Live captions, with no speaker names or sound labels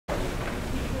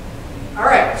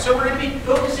so we're going to be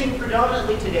focusing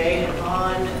predominantly today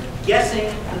on guessing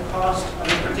the cost of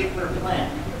a particular plan.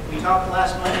 We talked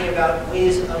last Monday about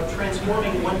ways of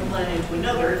transforming one plan into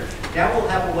another. Now we'll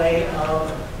have a way of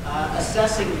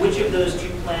assessing which of those two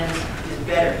plans is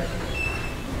better.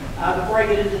 Before I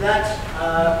get into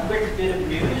that, quick bit of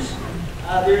news.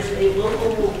 There's a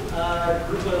local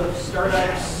group of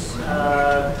startups,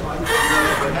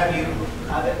 what have you,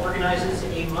 that organizes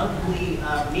a monthly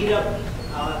meetup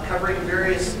covering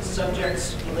various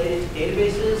subjects related to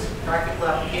databases, practical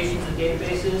applications of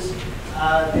databases.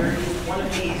 There is one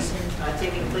of these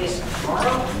taking place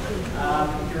tomorrow.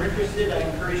 If you're interested, I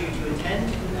encourage you to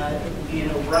attend. It will be in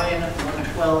O'Brien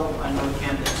 112 on North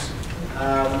Campus.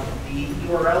 The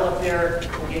URL up there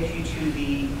will get you to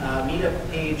the meetup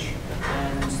page,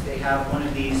 and they have one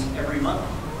of these every month.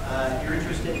 If you're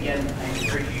interested, again, I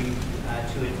encourage you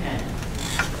to attend.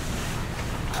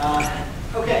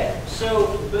 Okay,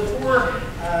 so before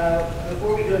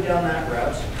we go down that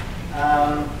route,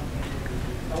 I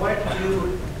wanted to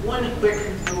do one quick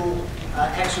little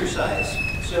exercise.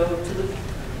 So to the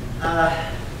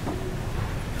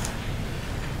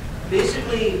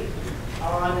basically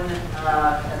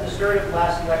at the start of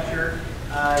last lecture,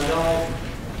 y'all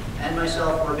and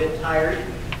myself were a bit tired.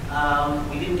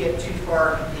 We didn't get too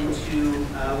far into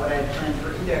what I had planned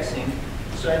for indexing,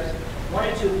 so I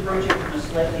wanted to approach it from a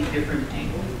slightly different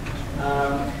angle.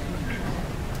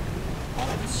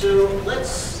 So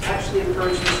let's actually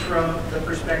approach this from the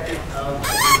perspective of a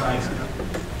designer.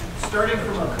 Starting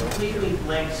from a completely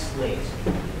blank slate,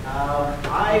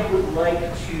 I would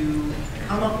like to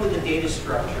come up with a data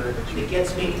structure that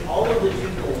gets me all of the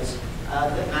tuples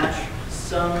that match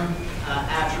some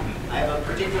attribute. I have a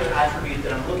particular attribute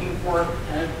that I'm looking for,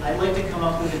 and I'd like to come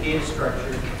up with a data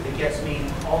structure that gets me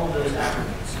all of those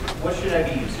attributes. What should I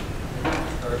be using?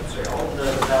 Or, sorry, all of the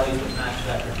values that match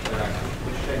that particular attribute.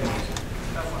 What should I be using?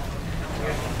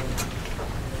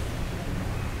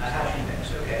 A hash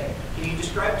index, okay. Can you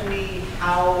describe to me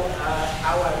how I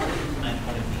would implement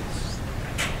one of these?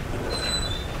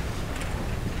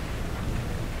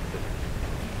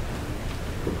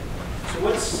 So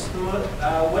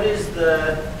what is the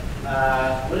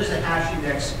hash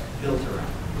index built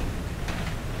around?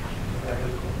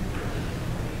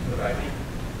 The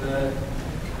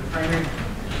primary.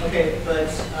 Okay, but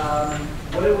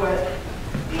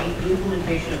the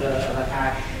implementation of a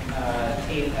hash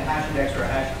index or a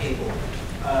hash table.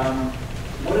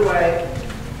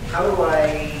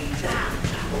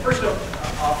 Well, first off,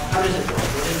 how does it work?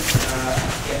 What is,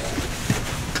 yes.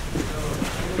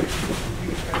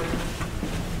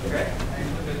 Okay.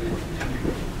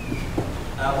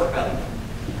 What value?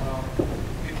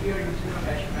 If we are using a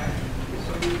hash map,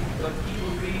 so the key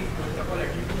would be the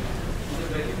attribute, the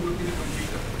value would be the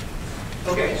computer.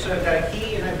 Okay, so I've got a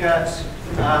key and I've got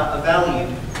a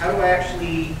value. How do I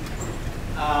actually,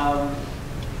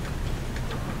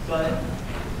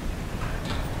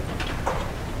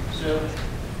 so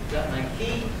got my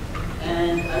key,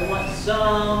 and I want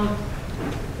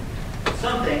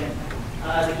something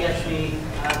that gets me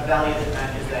a value that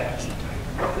matches that key.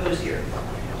 What goes here?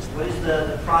 What is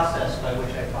the process by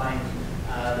which I find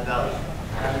the value?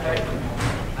 A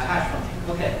hash function.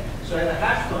 Okay, so I have a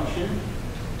hash function.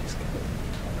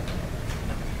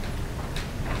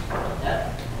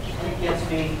 Yep. And it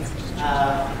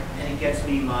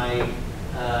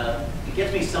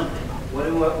gets me something. What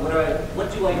do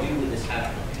I do with this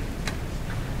hash function?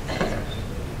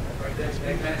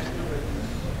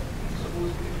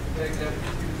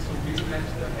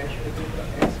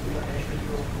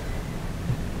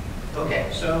 Okay,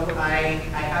 so I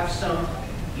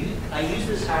use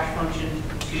this hash function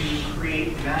to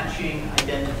create matching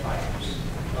identifiers.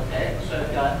 Okay, so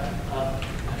I've got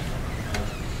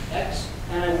X,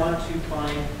 and I want to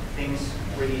find things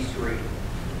where these two are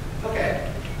equal. Okay,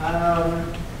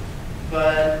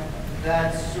 but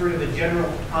that's sort of a general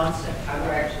concept. How do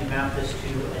I actually map this to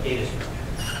a data structure?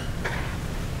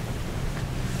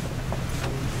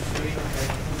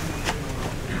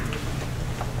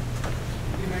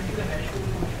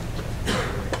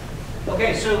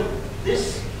 Okay, so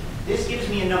this gives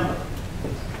me a number.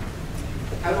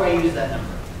 How do I use that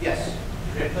number? Yes?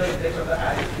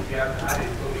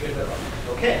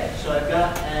 Okay, so I've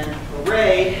got an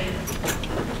array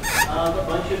of a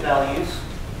bunch of values,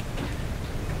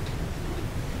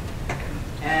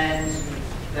 and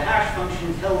the hash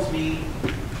function tells me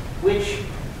which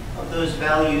of those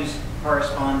values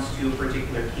corresponds to a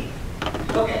particular key.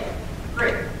 Okay,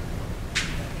 great.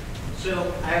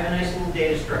 So I have a nice little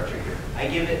data structure here. I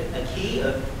give it a key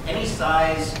of any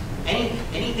size,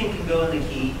 anything can go in the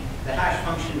key. The hash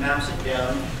function maps it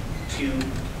down to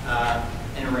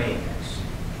an array index.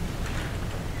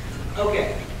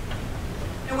 Okay.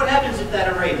 Now what happens if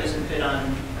that array doesn't fit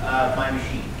on my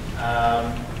machine?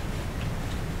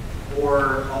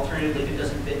 Or alternatively, if it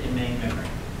doesn't fit in main memory?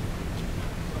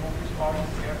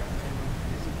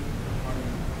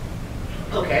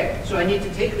 Okay, so I need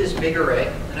to take this big array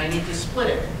and I need to split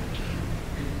it.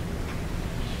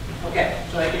 Okay,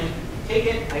 so I can take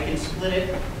it, I can split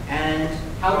it, and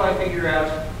how do I figure out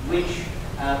which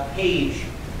page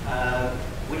a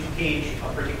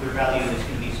particular value is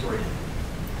going to be stored in?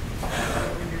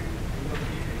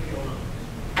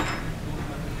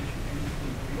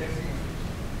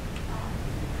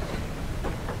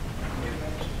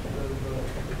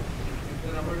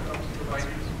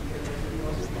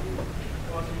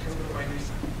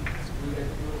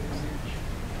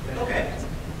 Okay.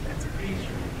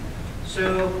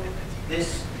 So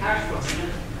this hash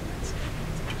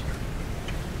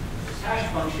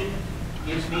function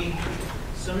gives me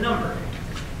some number.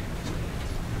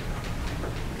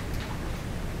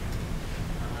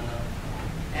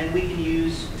 And we can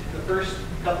use the first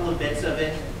couple of bits of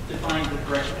it to find the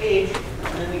correct page,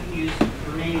 and then we can use the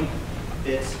remaining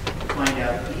bits to find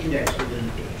out the index within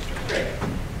the page. Great.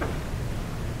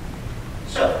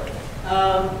 So,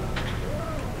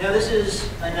 now this is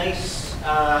a nice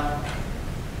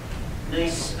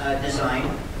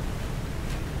design.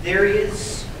 There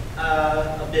is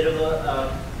a bit of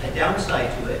a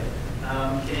downside to it.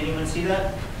 Can anyone see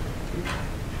that?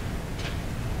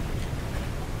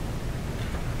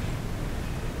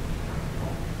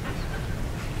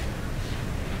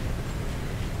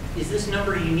 Is this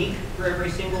number unique for every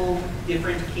single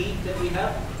different key that we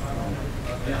have?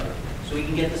 Yeah. So we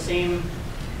can get the same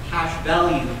hash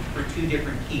value for two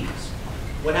different keys.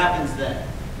 What happens then?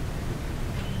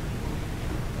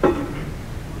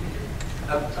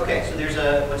 Okay, so there's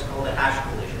what's called a hash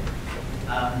collision.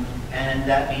 And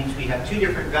that means we have two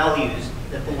different values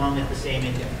that belong at the same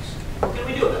index. What can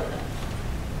we do about that?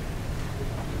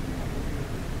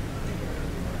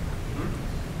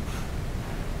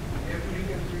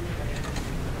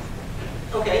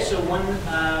 Okay, so one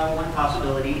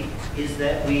possibility is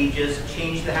that we just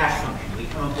change the hash function. We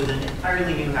come up with an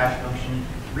entirely new hash function,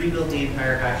 rebuild the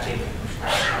entire hash table from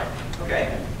scratch.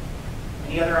 Okay.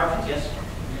 Any other options? Yes?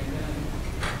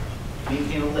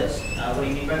 Maintain a list. What do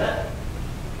you mean by that?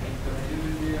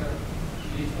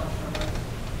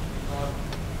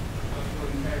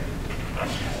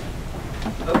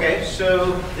 Okay,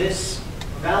 so this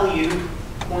value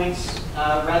points,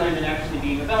 rather than actually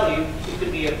being a value, it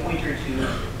could be a pointer to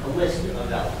a list of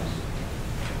values.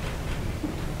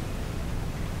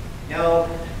 Now,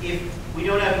 if we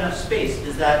don't have enough space,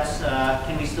 does that,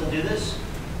 can we still do this?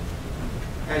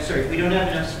 Sorry, if we don't have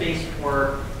enough space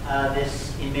for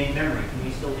this in main memory, can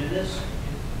we still do this?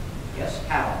 Yes,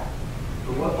 how?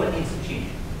 Or what needs to change?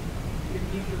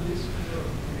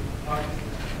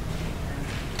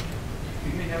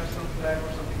 We may have some flag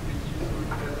or something which is going to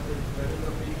tell the value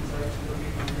of being inside the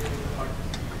main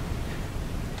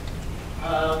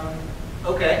memory.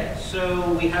 Okay,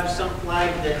 so we have some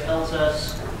flag that tells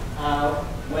us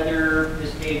whether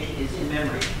this page is in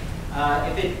memory.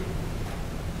 If it,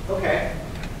 okay.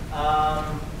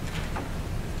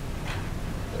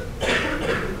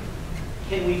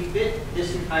 Can we fit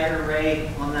this entire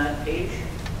array on that page?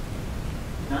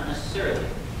 Not necessarily.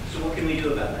 So what can we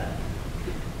do about that?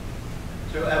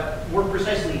 So more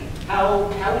precisely, how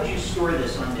would you store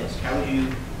this on disk? How would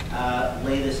you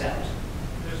lay this out?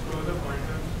 Just store the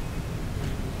pointers.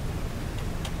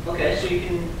 Okay, so you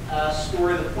can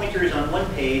store the pointers on one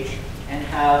page and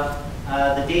have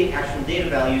the actual data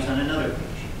values on another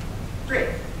page. Great.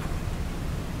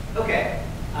 Okay.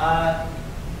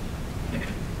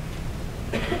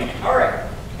 All right.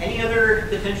 Any other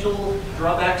potential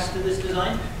drawbacks to this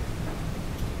design?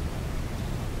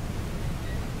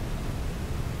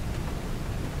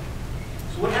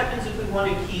 So what happens if we want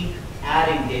to keep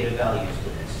adding data values to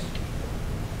this?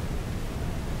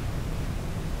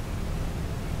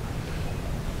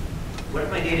 What if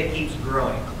my data keeps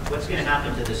growing? What's going to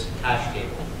happen to this hash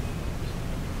table?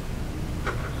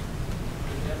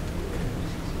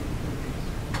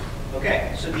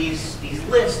 Okay, so these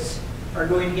lists are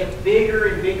going to get bigger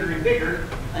and bigger and bigger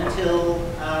until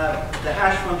the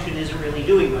hash function isn't really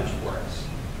doing much for us.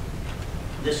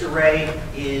 This array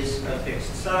is a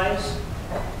fixed size.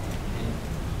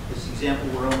 In this example,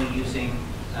 we're only using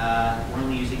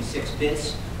 6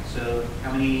 bits. So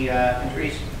how many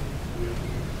entries?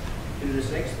 2 to the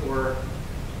 6th, or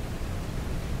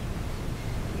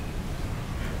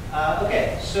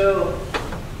okay. So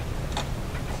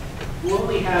we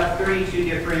only have 32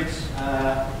 different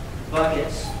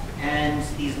buckets, and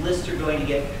these lists are going to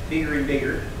get bigger and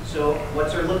bigger. So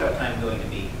what's our lookup time going to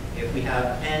be if we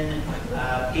have 10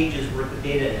 pages worth of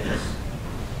data in this?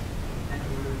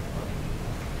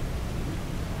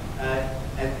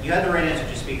 You had the right answer,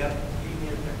 just speak up.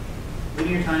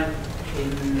 Linear time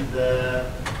in the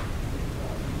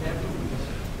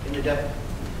depth,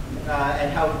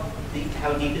 and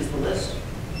how deep is the list?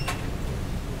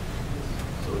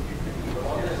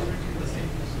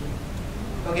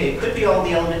 Okay, it could be all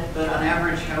the element, but on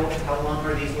average, how long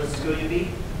are these lists going to be?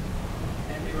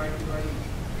 And divided by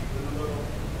the number of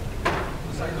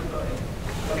the size of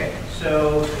the. Okay,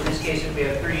 so in this case, if we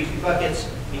have 32 buckets,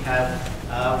 we have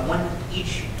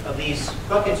each of these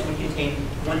buckets would contain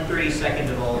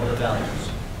 1/32 of all of the values.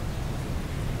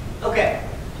 Okay,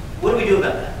 what do we do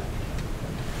about that?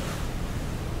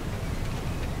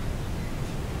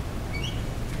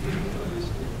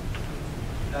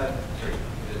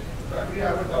 We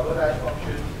have a double hash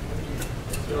function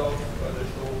instead of this.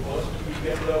 So first we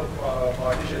get the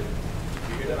partition,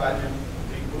 we get a value,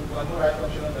 we put one more hash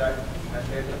function on that and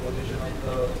get the position of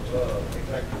the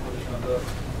exact position of the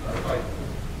file.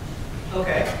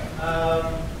 Okay.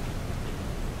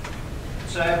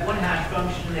 So I have one hash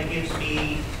function that gives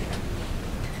me,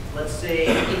 let's say,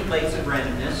 8 bytes of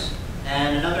randomness,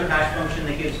 and another hash function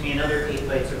that gives me another 8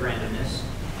 bytes of randomness.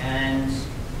 And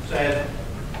so I have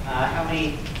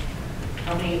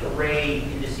how many array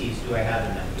indices do I have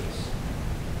in that case?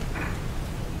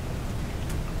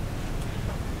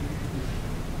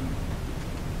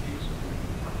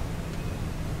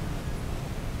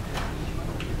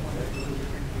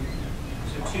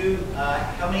 So two.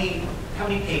 How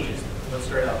many pages? Let's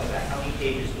start out with that. How many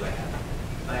pages do I have?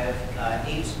 If I have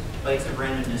 8 bytes of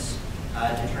randomness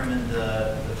determine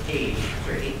the page.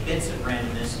 Sorry, 8 bits of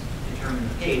randomness determine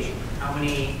the page. How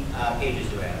many pages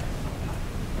do I have?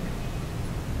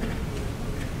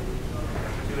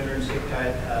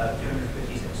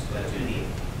 256, 2 to the 8.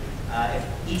 If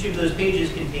each of those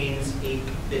pages contains 8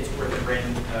 bits worth of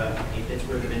 8 bits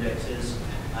worth of indexes,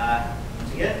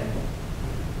 once again,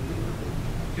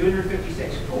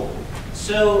 256. Cool.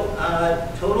 So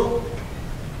total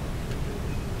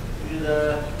to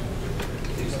the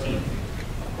 16th.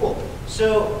 Cool.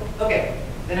 So okay,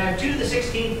 then I have 2 to the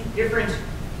 16th different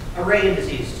array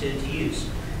indices to use.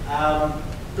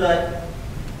 But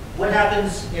what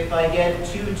happens if I get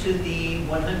 2 to the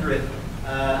 100th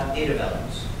data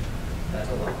values? That's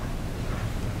a lot.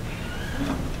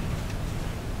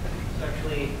 It's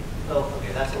actually, oh,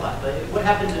 okay, that's a lot. But what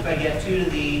happens if I get 2 to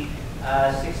the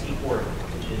 64th,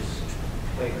 which is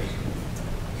quite recent?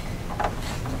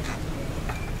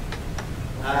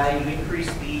 You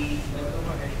increase the,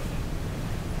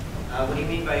 what do you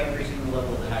mean by increasing the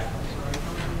level of the hash function?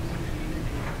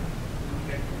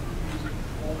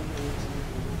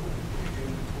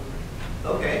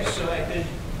 Okay, so I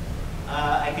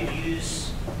could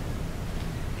use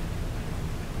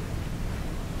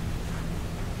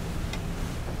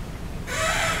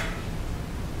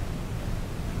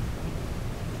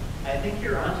I think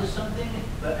you're onto something,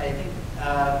 but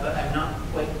but I'm not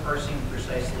quite parsing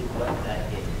precisely what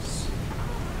that is.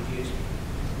 Could you explain?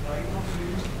 Right now, we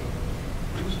use the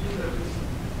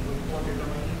for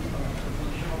determining the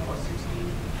position of a 16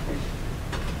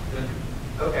 value.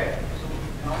 Okay. So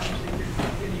now I'm saying that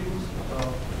we can use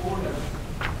 4 levels,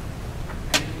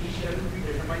 and in each level we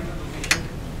determine the location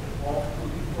of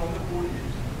from the 4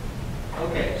 digits.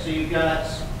 Okay, so you've got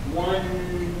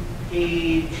one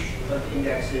page of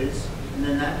indexes, and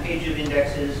then that page of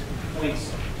indexes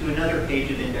points to another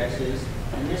page of indexes,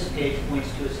 and this page points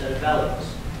to a set of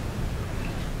values.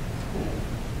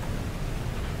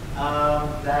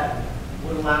 That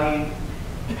would allow you.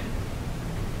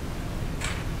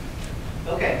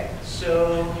 Okay,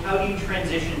 so how do you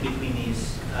transition between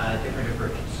these different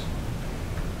approaches?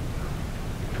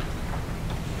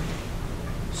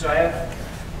 So I have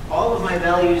all of my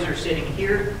values are sitting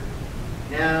here.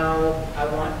 Now I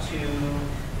want to.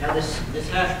 Now this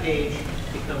hash page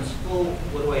becomes full.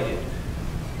 What do I do?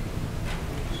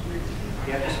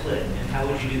 You have to split it. And how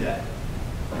would you do that?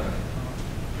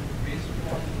 Based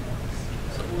on,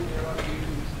 suppose there are 8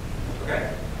 groups, Okay.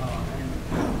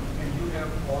 and you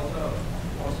have all the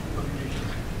possible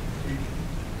combinations.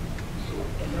 So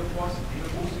in the most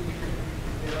significant,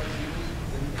 there are zeros,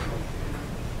 then you can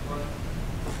one,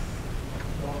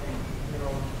 there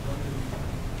are 1,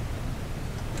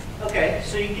 2. Okay,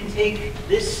 so you can take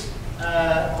this,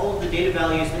 all of the data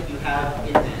values that you have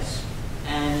in this,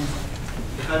 and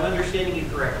if I'm understanding you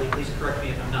correctly, please correct me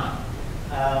if I'm not.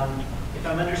 If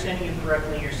I'm understanding you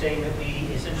correctly, you're saying that we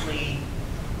essentially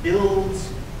build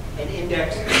an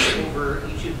index over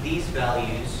each of these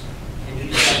values and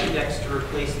use that index index to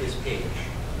replace this page.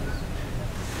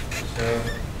 So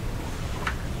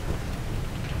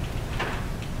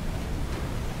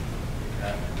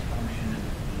function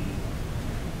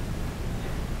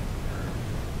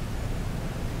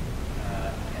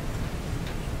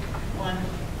one,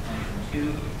 function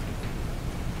two.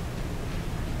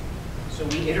 So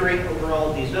we iterate over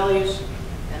all of these values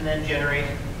and then generate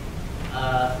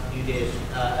new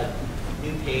data,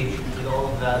 new page with all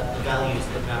of the values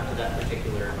that map to that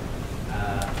particular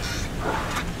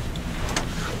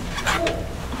tool.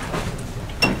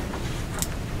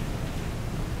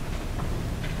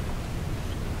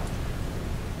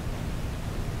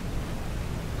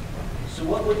 So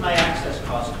what would my access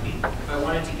cost be if I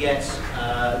wanted to get,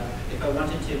 if I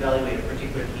wanted to evaluate a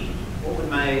particular key? What would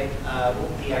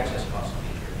the access cost be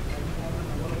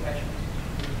here?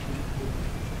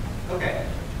 Okay.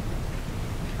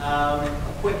 A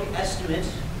quick estimate.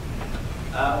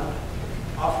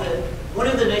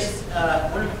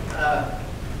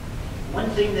 One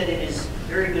thing that it is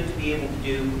very good to be able to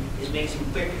do is make some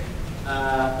quick,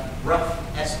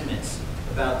 rough estimates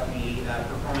about the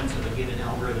performance of a given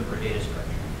algorithm or data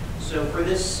structure. So for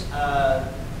this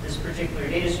this particular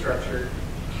data structure,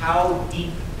 how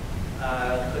deep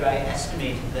could I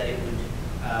estimate that it would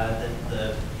that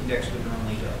the index would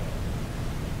normally go?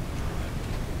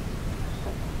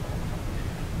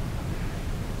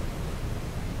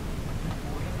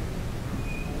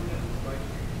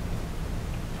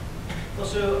 Well,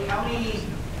 so how many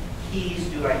keys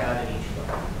do I have in each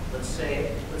level? Let's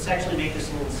actually make this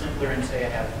a little simpler and say I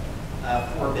have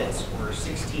 4 bits or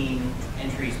 16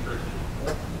 entries per key.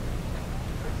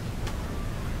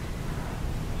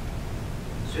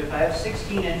 So if I have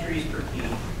 16 entries per key,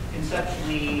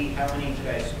 conceptually, how many could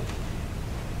I switch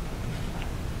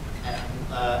at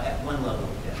one level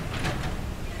of depth?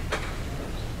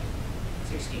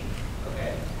 16.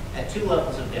 Okay. At 2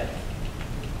 levels of depth.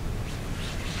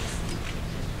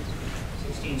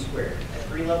 16 squared. At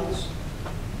 3 levels?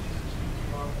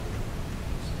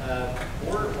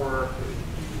 4 or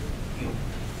cube.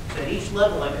 So at each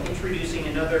level, I'm introducing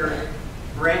another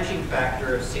branching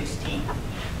factor of 16.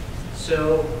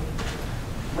 So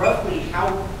roughly,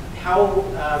 how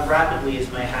rapidly is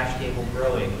my hash table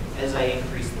growing as I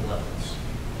increase the levels?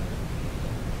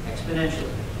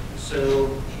 Exponentially. So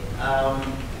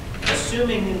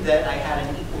assuming that I had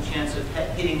an equal chance of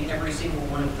hitting every single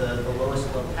one of the lowest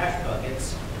level hash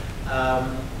buckets,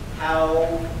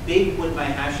 how big would my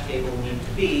hash table need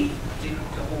to be to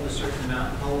hold a certain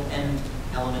amount, hold n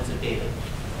elements of data?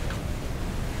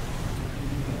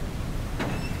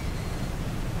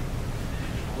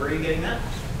 Where are you getting that?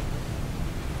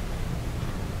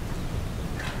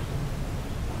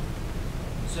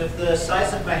 So if the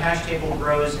size of my hash table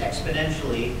grows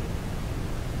exponentially,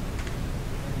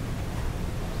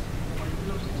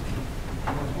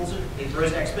 it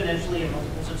grows exponentially in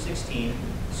multiples of 16.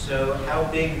 So how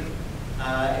big, if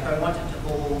I wanted to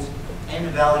hold n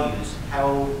values,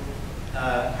 how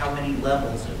many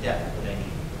levels of depth would I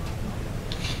need?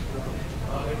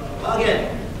 Well,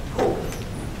 again, cool.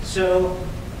 So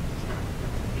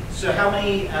how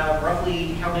many,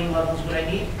 roughly, how many levels would I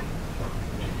need?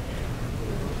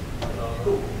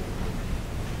 Cool.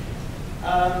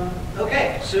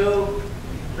 Okay, so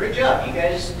great job. You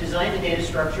guys designed a data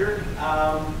structure,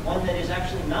 one that is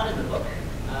actually not in the book.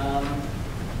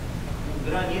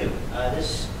 Good on you.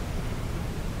 This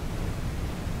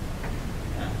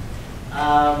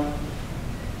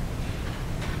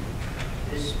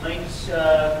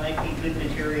might be good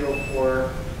material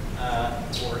for a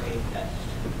test.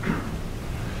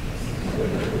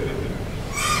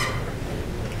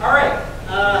 All right,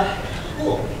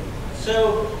 cool.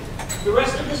 So the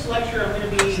rest of this lecture, I'm going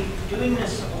to be doing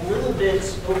this a little bit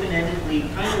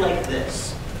open-endedly, kind of like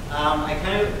this.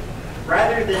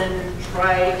 Rather than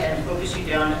try and focus you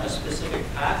down a specific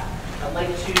path, I'd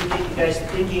like to get you guys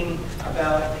thinking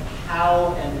about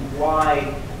how and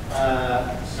why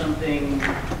a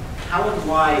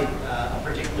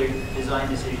particular design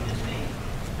decision is made.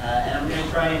 And I'm going to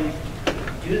try and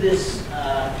do this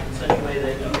in such a way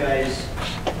that you guys,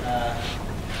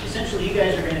 essentially you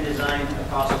guys are going to design a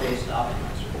cost-based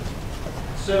optimizer.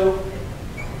 So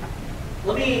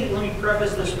let me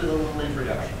preface this with a little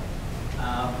introduction.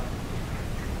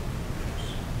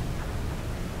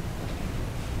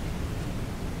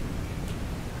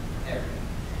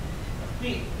 Let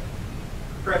me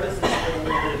preface this with a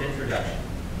little bit of introduction.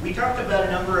 We talked about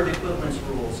a number of equivalence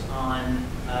rules on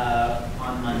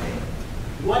Monday.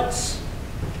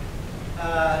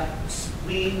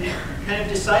 We kind of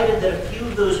decided that a few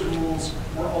of those rules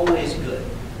were always good.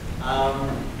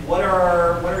 What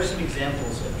are some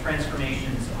examples of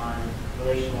transformations on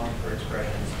relational or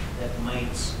expressions that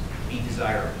might be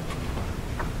desirable.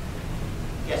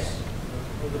 Yes?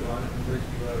 For the one in which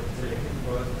you are selecting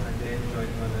first and then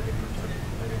joining on the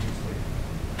identity state.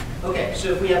 Okay,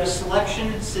 so if we have a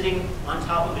selection sitting on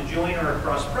top of a join or a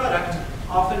cross product,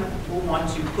 often we'll want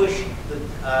to push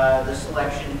the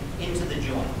selection into the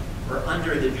join or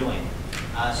under the join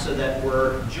so that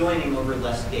we're joining over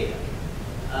less data.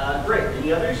 Great,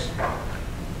 any others?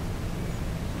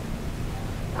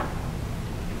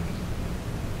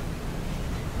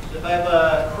 So if I have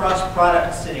a cross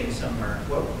product sitting somewhere,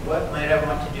 what might I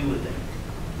want to do with it?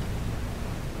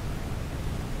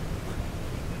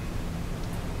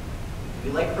 Do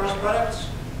you like cross products?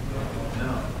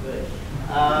 No, good.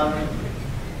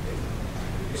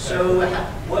 So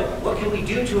what can we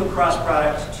do to a cross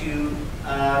product to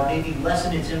maybe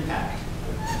lessen its impact?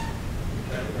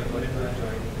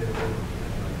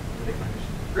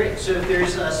 Great, so if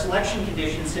there's a selection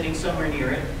condition sitting somewhere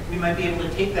near it, we might be able to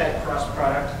take that cross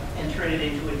product and turn it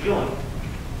into a join.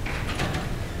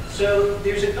 So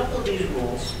there's a couple of these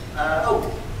rules.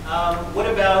 What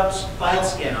about file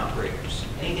scan operators?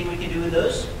 Anything we can do with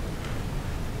those?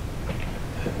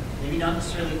 Maybe not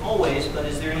necessarily always, but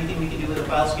is there anything we can do with a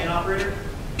file scan operator?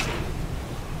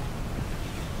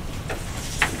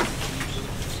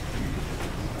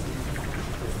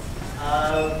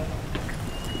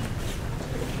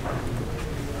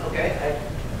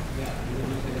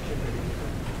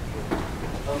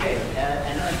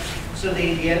 So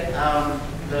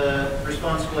the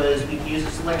response was we can use a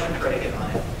selection predicate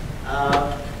on it.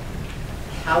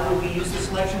 How would we use the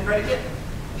selection predicate?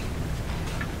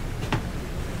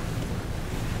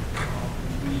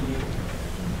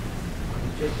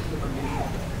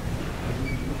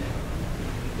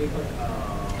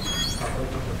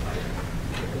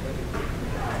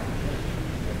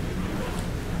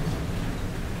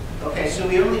 Okay, so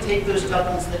we only take those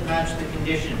tuples that match the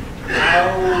condition.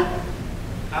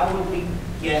 How would we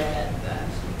get at that?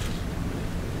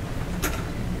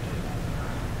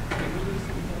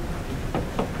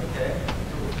 Okay.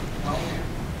 Now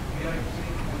we are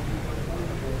using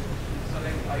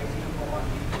select IT,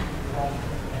 from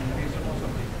and based on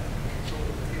something. So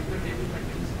if the table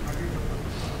contains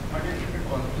 100 different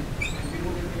columns, and we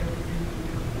know that we have to use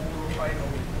 4 or 5 of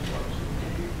those columns. So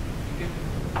we can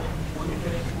only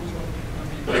select those columns.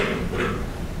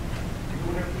 You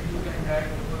don't have to use the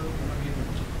entire number.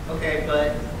 Okay, but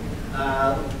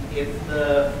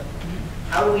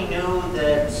how do we know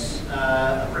that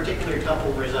a particular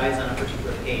tuple resides on a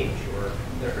particular page, or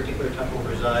that a particular tuple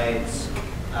resides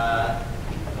on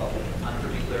a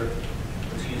particular?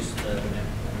 Let's use the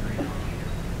memory analogy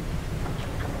here.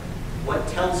 What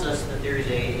tells us that there's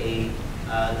the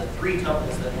 3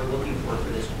 tuples that we're looking for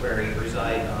this query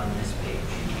reside on this page?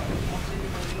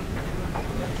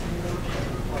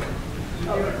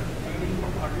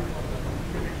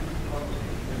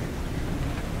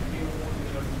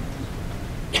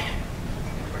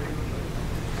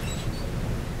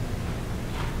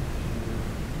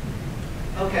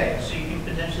 Okay, so you can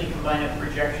potentially combine a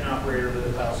projection operator with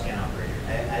a file scan operator.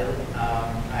 I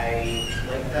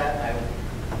like that. I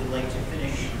would like to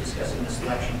finish discussing the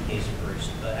selection case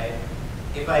first, but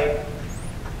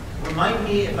remind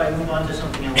me if I move on to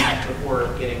something else before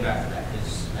getting back to that,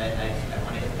 because I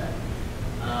want to hit that.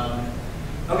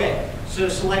 Okay, so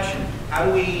selection. How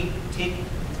do we take?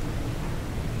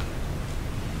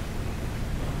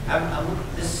 I'm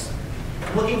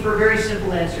looking for a very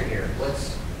simple answer here.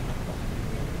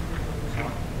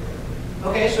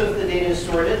 Okay, so if the data is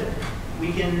sorted,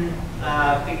 we can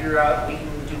figure out, we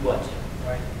can do what?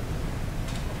 Right.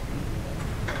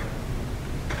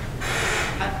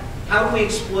 How do we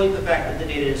exploit the fact that the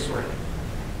data is sorted?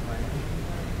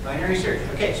 Binary search.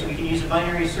 Okay, so we can use a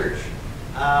binary search.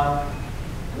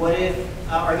 What if,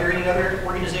 are there any other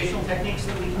organizational techniques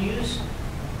that we can use?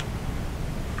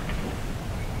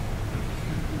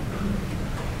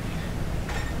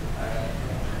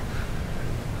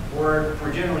 Or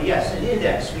generally, yes, an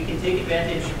index. We can take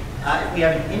advantage, if we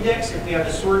have an index, if we have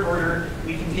a sort order,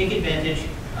 we can take advantage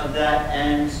of that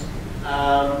and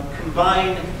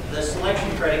combine the selection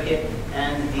predicate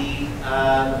and the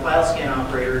file scan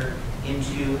operator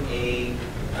into an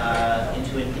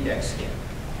index scan.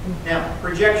 Now,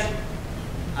 projection.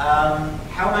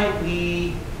 How might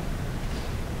we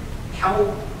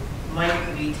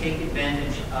take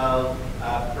advantage of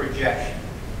projection?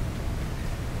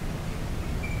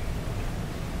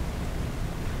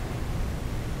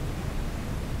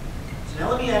 So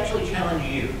now let me actually challenge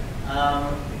you,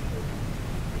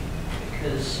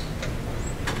 because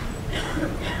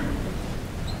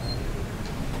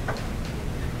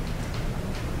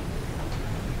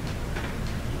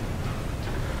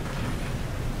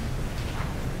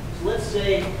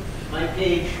say my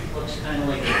page looks kind of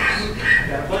like this. I've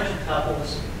got a bunch of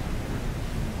tuples.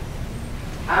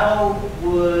 How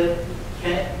would,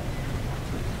 can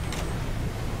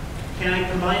I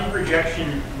combine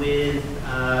projection with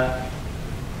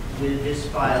this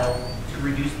file to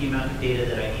reduce the amount of data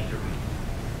that I need to read?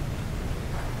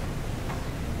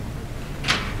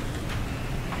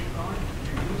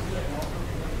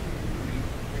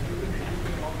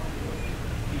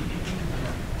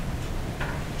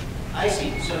 I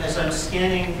see. So as I'm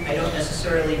scanning, I don't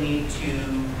necessarily need to,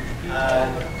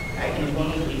 I can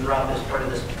immediately drop as part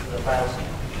of the file scan.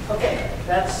 Okay,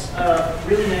 that's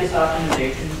really nice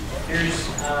optimization. There's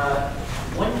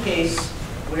one case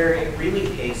where it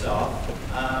really pays off.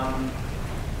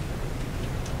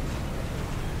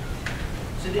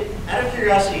 Out of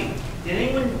curiosity, did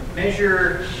anyone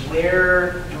measure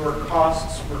where your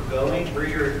costs were going, where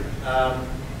your,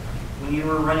 when you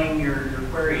were running your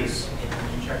queries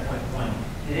in checkpoint 1?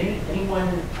 Did anyone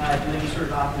do any sort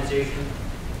of optimization?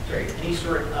 Sorry, any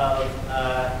sort of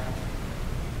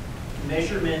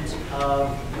measurement of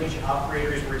which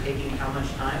operators were taking how much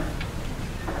time?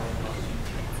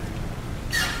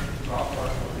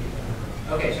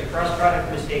 Okay, so cross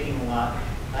product was taking a lot.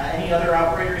 Any other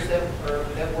operators that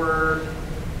were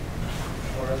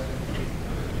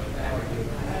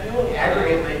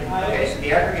aggregate? Okay, so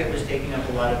the aggregate was taking up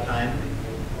a lot of time.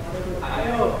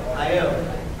 IO.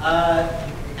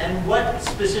 And what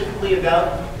specifically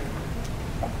about?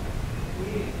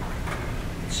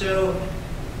 So.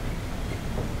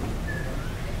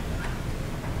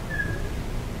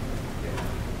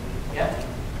 Yeah.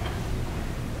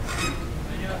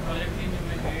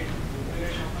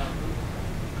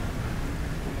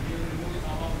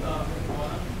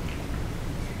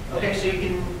 Okay, so you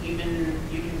can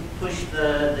push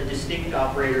the distinct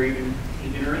operator even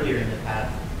earlier in the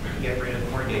path to get rid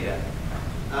of more data.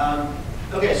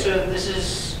 Okay, so this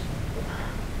is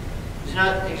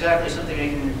not exactly something I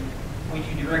can point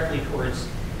you directly towards.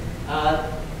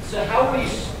 So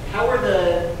how are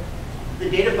the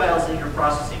data files that you're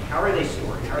processing? How are they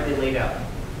stored? How are they laid out?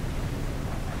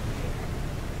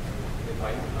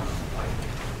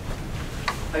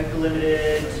 Pipe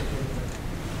delimited.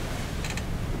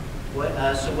 What?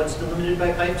 So what's delimited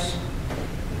by pipes?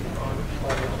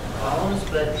 Columns,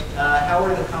 but how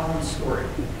are the columns stored?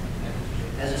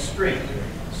 As a string.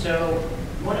 So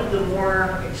one of the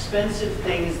more expensive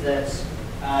things that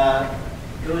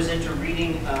goes into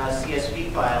reading a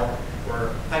CSV file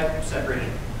or pipe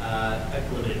separated, pipe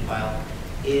delimited file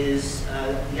is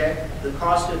the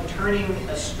cost of turning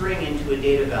a string into a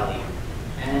data value.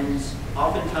 And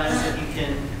oftentimes if you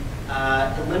can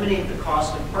eliminate the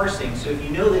cost of parsing, so if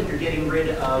you know that you're getting rid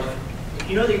of, if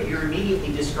you know that you're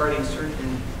immediately discarding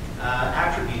certain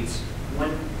attributes,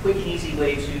 one quick and easy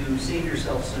way to save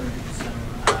yourself some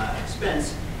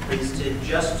expense is to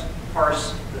just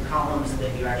parse the columns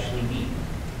that you actually need.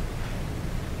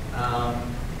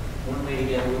 One way to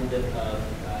get a little bit of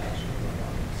extra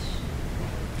performance.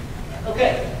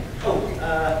 Okay.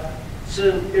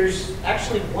 So there's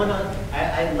actually one.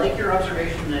 I like your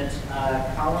observation that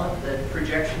that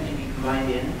projection can be combined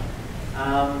in.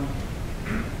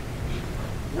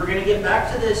 We're going to get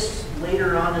back to this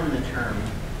later on in the term,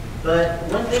 but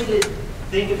one thing to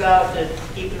think about, to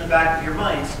keep in the back of your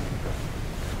minds,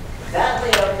 that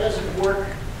layout doesn't work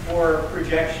for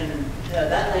projection.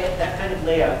 That kind of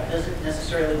layout doesn't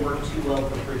necessarily work too well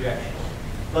for projection.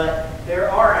 But there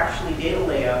are actually data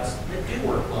layouts that do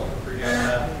work well for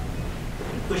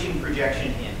pushing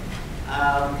projection in.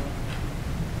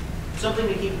 Something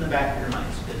to keep in the back of your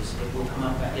minds, because it will come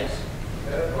up back. Yes?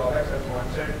 There are drawbacks at one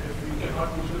side. If we cannot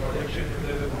push the projection if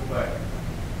there is a group by.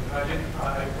 Imagine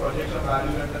I project some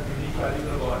value and the unique values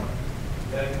are gone.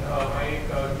 Then my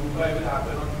group by will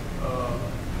happen on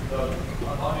the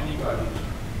non-unique values.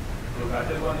 So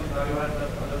that is one scenario, and the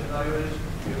other scenario is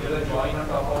if there is a join on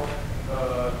top of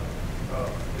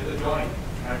there is a join,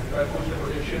 and if I push the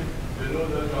projection below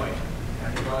the join, and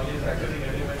the join is accessing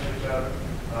elements which are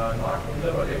not in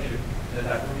the projection, then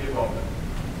that would be a problem.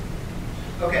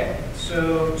 Okay,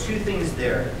 so two things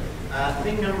there.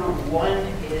 Thing number one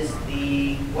is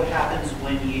what happens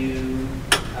when you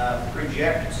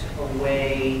project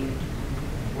away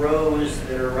rows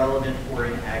that are relevant for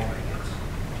an aggregate.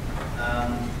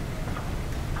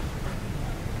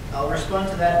 I'll respond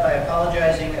to that by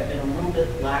apologizing. I've been a little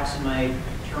bit lax in my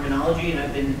terminology, and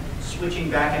I've been switching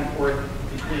back and forth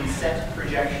between set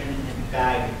projection and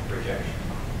bag projection.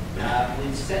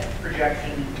 With set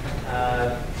projection,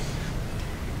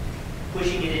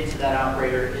 pushing it into that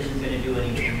operator isn't going to do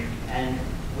anything. And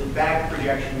with bag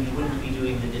projection, you wouldn't be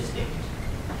doing the distinct.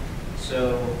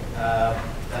 So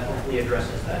that hopefully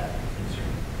addresses that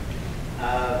concern.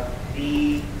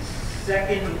 The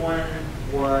second one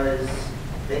was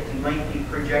that you might be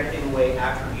projecting away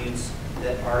attributes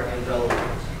that are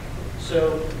irrelevant.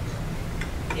 So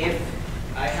if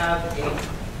I have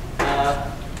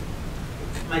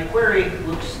my query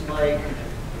looks like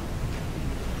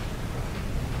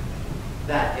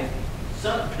that. If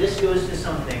this goes to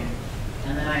something,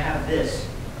 and then I have this,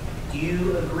 do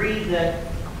you agree that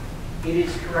it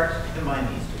is correct to combine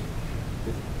these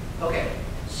two? Okay,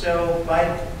 so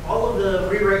by all of the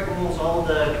rewrite rules, all of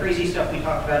the crazy stuff we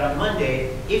talked about on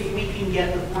Monday, if we can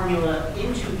get the formula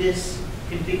into this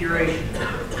configuration,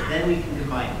 then we can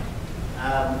combine it.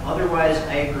 Otherwise,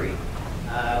 I agree.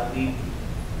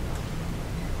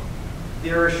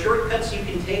 There are shortcuts you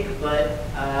can take, but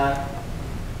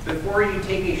before you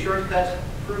take a shortcut,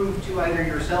 prove to either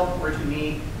yourself or to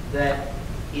me that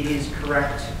it is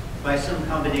correct by some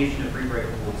combination of rewrite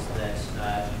rules that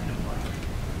you can apply.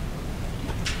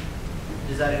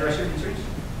 Does that address your concerns?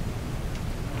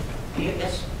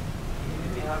 Yes?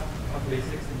 If we have a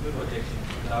basic simple projection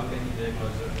without any direct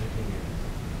logic or anything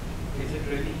else, is it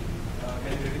really,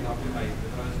 can it really optimize?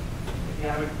 Because if you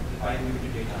have a defined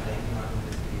limited data, like you have in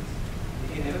this case,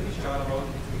 you can never be sure about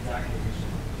its exact location,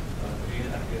 the data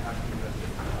that we have to invest in.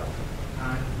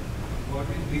 And what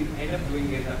we end up doing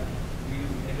is that we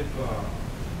end up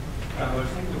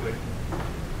traversing to it,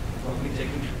 probably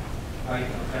checking by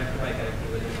character by character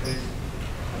whether it is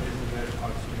or this is where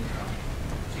our students come.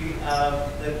 See,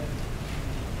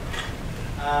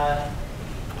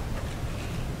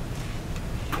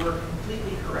 you are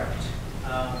completely correct.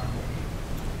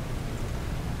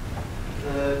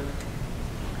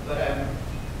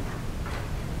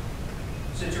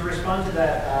 So to respond to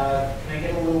that, can I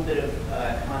get a little bit of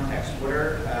context? What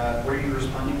are you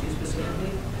responding to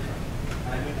specifically?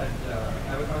 I mean that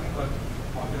I was talking about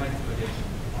optimizing projection,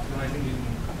 optimizing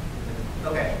using.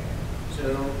 Okay, so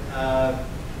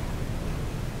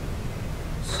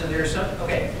there's some.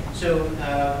 Okay, so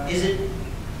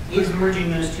is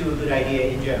merging those two a good idea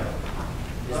in general?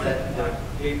 Is that the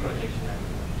a projection?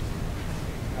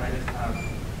 I just have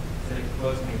select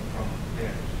first name from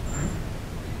there.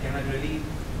 Can I really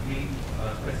read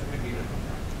specific data from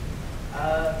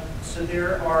that? So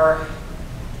there's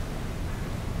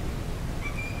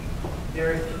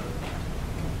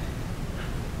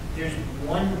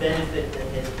one benefit that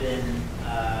has been,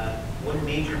 one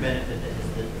major benefit that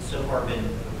has so far been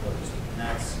proposed, and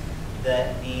that's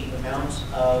that the amount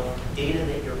of data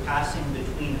that you're passing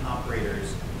between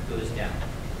operators goes down.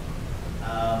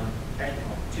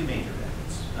 Two major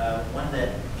benefits. One,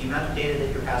 that the amount of data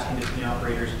that you're passing between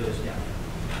operators goes down.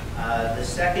 The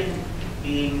second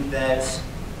being that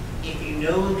if you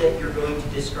know that you're going to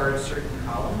discard certain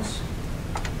columns,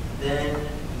 then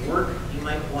work you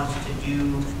might want to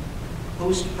do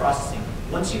post-processing.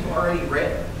 Once you've already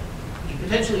read, you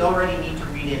potentially already need to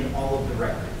read in all of the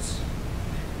records.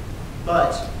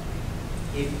 But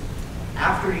if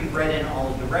after you've read in all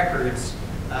of the records,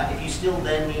 if you still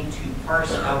then need to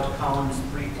parse out columns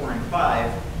 3, 4, and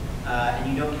 5,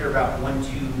 and you don't care about 1,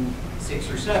 2, 6,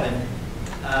 or 7,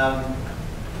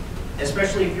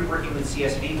 especially if you're working with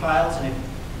CSV files, and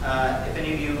if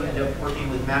any of you end up working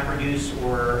with MapReduce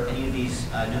or any of these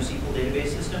NoSQL database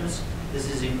systems, this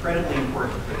is incredibly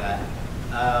important for that,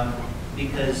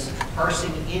 because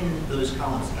parsing in those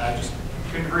columns, just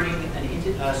converting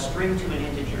a string to an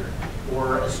integer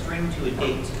or a string to a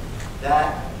date,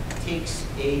 that takes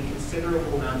a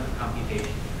considerable amount of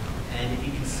computation. And if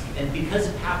you can, and because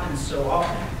it happens so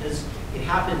often, because it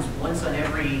happens once on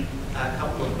every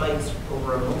couple of bytes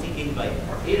over a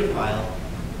multi-gigabyte data file,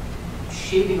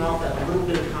 shaving off that little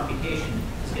bit of computation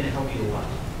is going to help you a lot.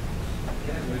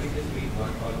 Can I really just read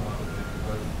one column out of it?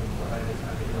 Because from what I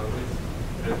understand, it always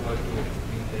refer to it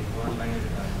being like one line at a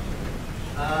time.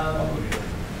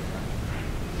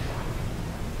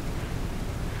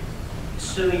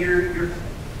 So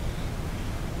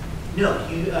no,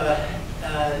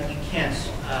 you can't.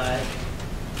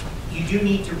 You do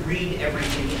need to read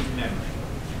everything into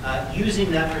memory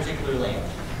using that particular layout.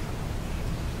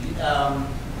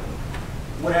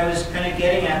 What I was kind of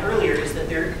getting at earlier is that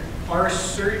there are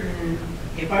certain,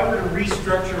 if I were to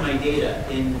restructure my data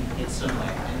in some way,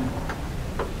 and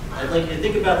I'd like you to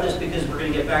think about this because we're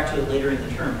going to get back to it later in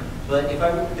the term, but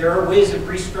there are ways of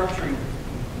restructuring.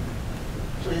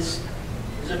 So this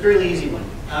is a fairly easy one.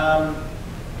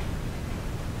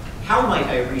 How might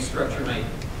I restructure my,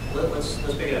 let's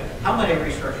pick it up. How might I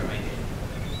restructure my data?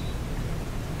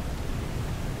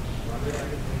 One way I can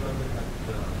think of it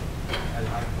that I'll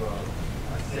have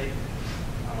a set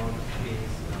amount of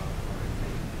space for it.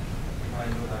 If I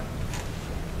know that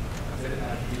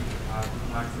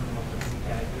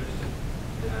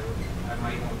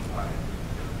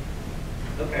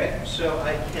Okay, so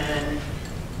I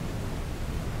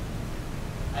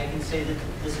can say that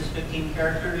this is 15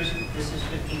 characters, this is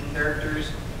 15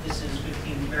 characters, this is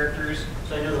 15 characters.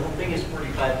 So I know the whole thing is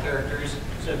 45 characters.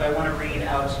 So if I want to read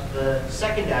out the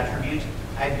second attribute,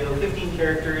 I'd go 15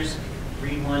 characters,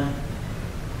 read one,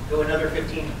 go another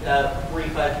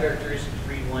 45 characters,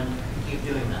 read one, keep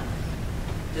doing that.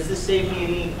 Does this save me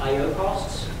any I/O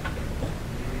costs?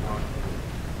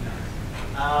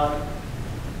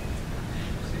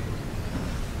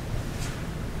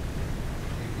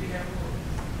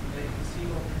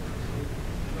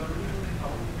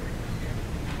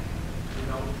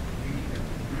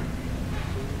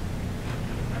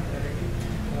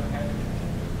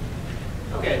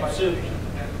 Okay, so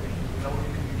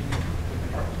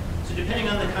depending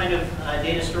on the kind of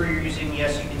data store you're using,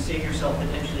 yes, you can save yourself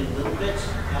potentially a little bit.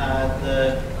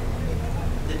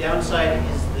 The downside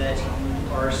is that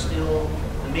you are still,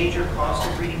 the major cost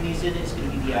of reading these in is going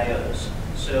to be the IOs.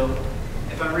 So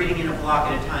if I'm reading in a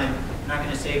block at a time, I'm not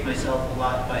going to save myself a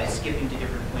lot by skipping to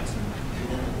different points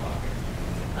within the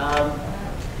block.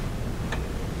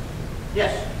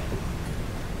 Yes?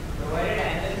 Provided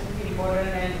analysis is important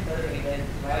and then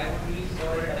where would we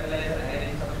store it analyzer and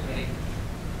in substrate?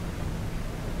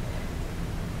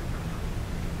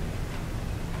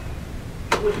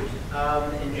 It wouldn't,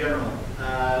 in general,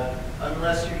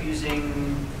 unless you're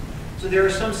using, so there are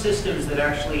some systems that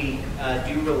actually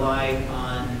do rely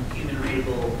on human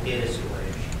readable data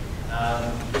storage.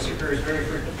 This occurs very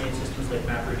frequently in systems like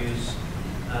MapReduce.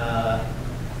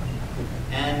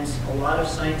 And a lot of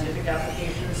scientific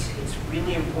applications, it's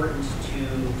really important to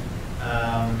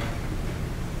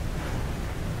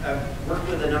I've worked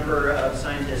with a number of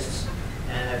scientists,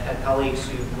 and I've had colleagues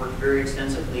who've worked very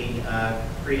extensively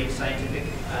creating scientific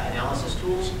analysis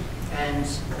tools. And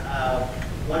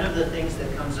one of the things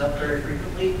that comes up very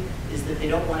frequently is that they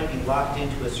don't want to be locked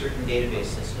into a certain database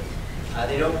system.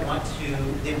 They don't want to,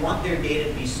 they want their data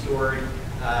to be stored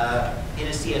in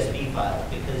a CSV file,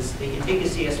 because they can take a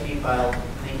CSV file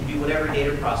and they can do whatever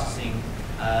data processing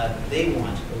they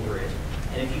want over it.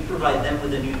 And if you provide them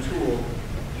with a new tool,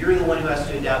 you're the one who has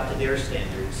to adapt to their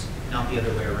standards, not the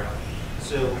other way around.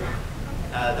 So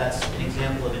that's an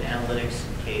example of an analytics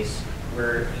case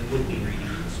where you would be reading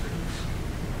these streams.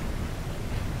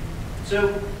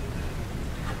 So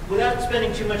without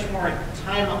spending too much more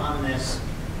time on this,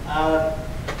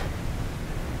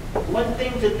 one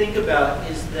thing to think about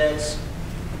is that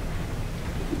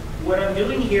what I'm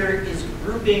doing here is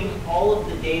grouping all of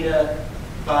the data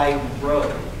by row.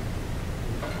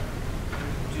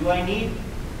 Do I need,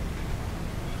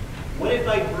 what if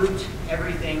I grouped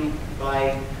everything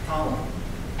by column?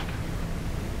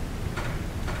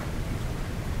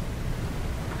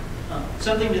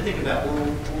 Something to think about.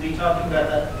 We'll be talking about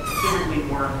that considerably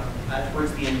more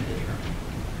towards the end of the term.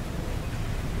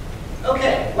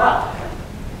 Okay, wow.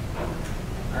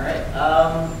 All right.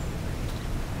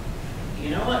 You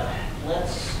know what?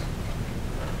 Let's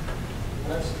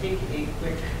take a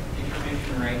quick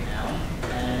intermission right now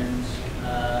and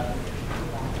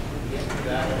get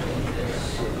back to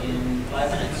this in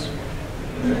 5 minutes.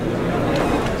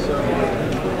 So,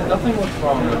 nothing was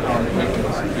wrong with our techniques.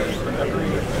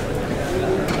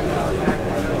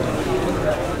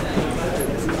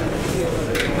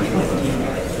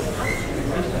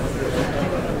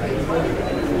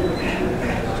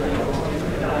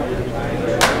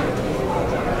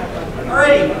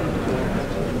 Alrighty.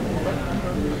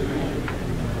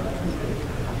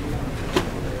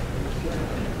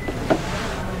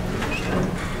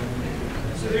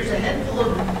 So there's a handful of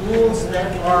rules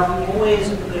that are always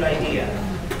a good idea.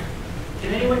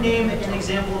 Can anyone name an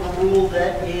example of a rule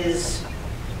that is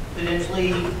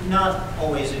potentially not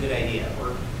always a good idea,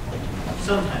 or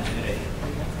sometimes a good idea?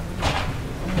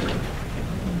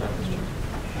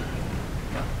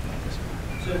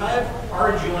 So if I have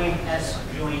R join S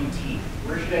join T,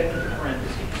 where should I put the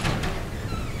parentheses?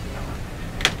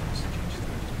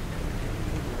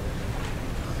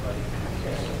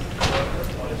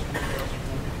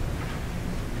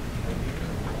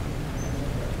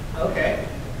 Okay,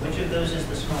 which of those is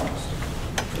the smallest?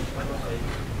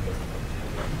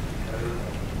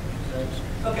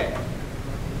 Okay,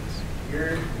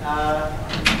 you're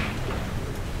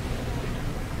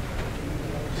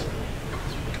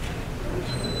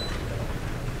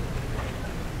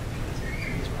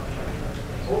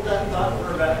hold that thought for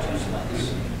about 2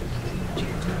 slides.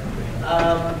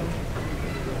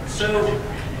 So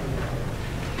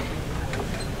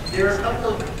there are a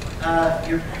couple of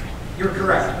you're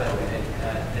correct, by the way.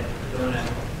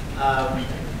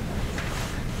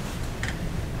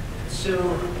 So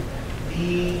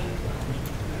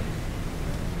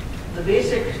the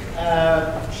basic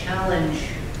challenge,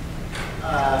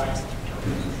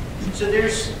 so there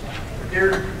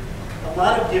are a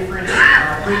lot of different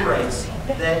rewrites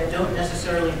that don't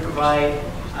necessarily provide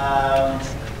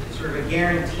sort of a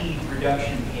guaranteed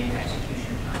reduction in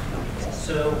execution time.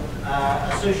 So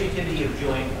associativity of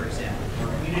join, for example, or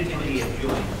commutativity of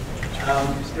join.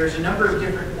 There's a number of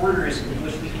different orders in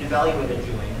which we can evaluate a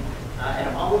join,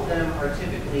 and all of them are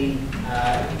typically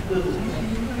equivalent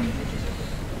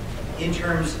in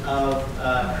terms of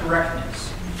correctness.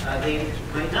 They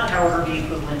might not, however, be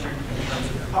equivalent in terms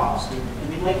of cost. And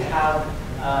we'd like to have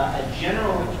a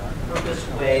general purpose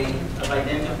way of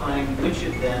identifying which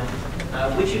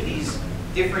of these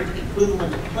different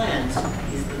equivalent plans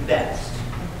is the best.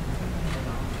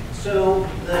 So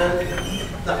the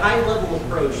high-level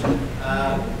approach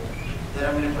that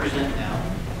I'm going to present now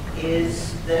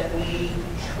is that we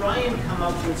try and come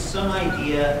up with some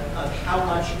idea of how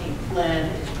much a plan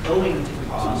is going to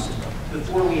cost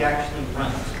before we actually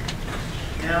run it.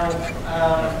 Now,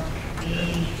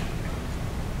 the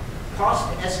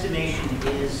cost estimation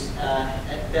is,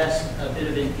 at best, a bit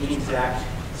of an inexact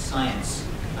science.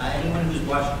 Anyone who's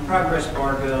watched Progress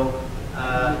Bar go,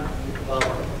 well,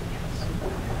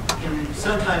 can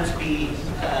sometimes be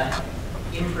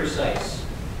imprecise.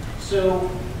 So,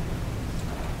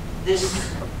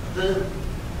 the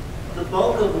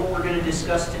bulk of what we're going to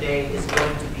discuss today is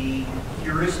going to be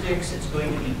heuristics, it's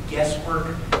going to be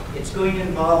guesswork, it's going to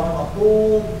involve a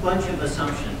whole bunch of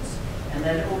assumptions. And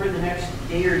then over the next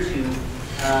day or two,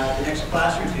 the next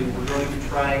class or two, we're going to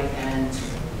try and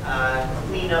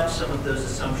clean up some of those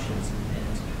assumptions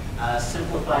and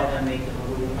simplify them, make them a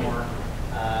little more,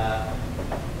 a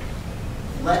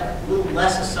little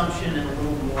less assumption and a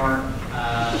little more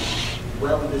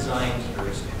well-designed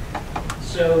heuristic.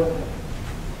 So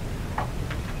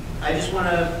I just want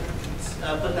to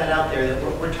put that out there, that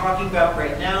what we're talking about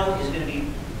right now is going to be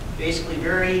basically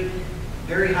very,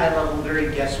 very high level,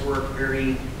 very guesswork,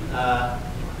 very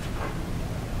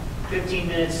 15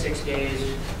 minutes, 6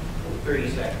 days, 30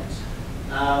 seconds.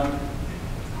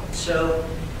 So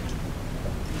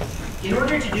in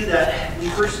order to do that, we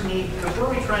first need, before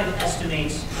we try and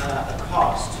estimate a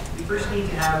cost, we first need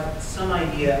to have some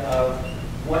idea of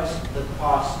what the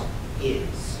cost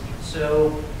is.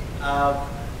 So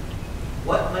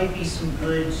what might be some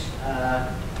good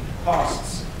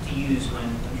costs to use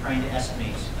when trying to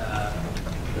estimate the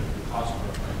cost of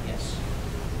a plan? Yes?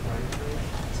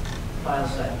 File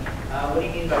size. What do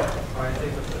you mean by File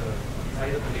size of the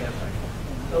size of the data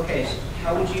file. Okay, so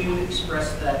how would you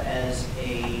express that as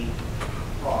a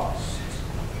cost?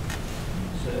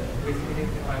 So basically,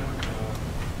 if I'm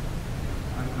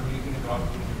using a drop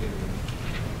table,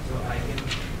 so I can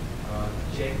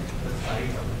check the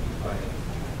size of the file,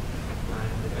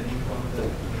 and depending on the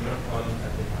number of columns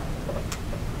that they have,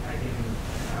 I can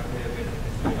have a bit of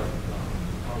estimate of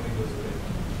how many goes with it.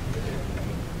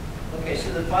 Okay, so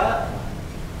the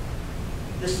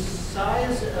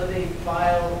size of a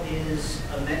file is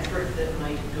a metric that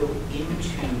might go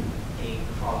into a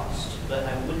cost, but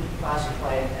I wouldn't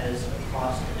classify it as a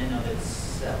cost in and of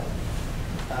itself.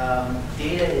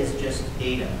 Data is just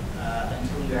data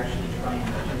until you actually try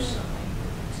and do something.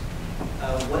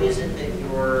 What is it that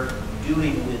you're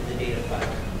doing with the data file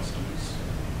in this case?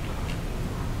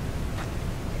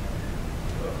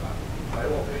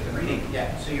 Reading,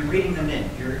 yeah. So you're reading them in.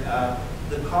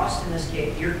 The cost in this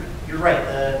case, you're right.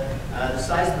 The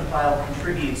size of the file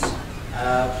contributes,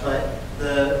 but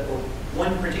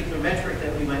one particular metric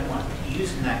that we might want to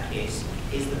use in that case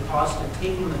is the cost of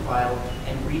taking the file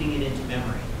and reading it into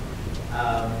memory.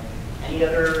 Any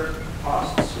other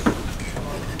costs?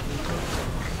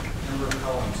 Number of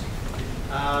columns.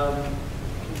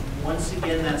 Once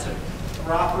again, that's a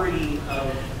property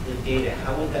of the data.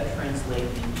 How would that translate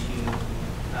into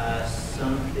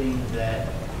something that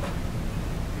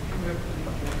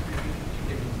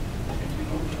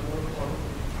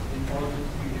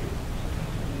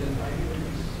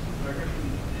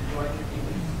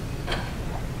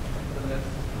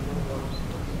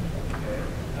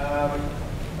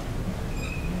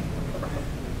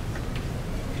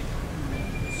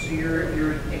so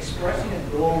you're expressing a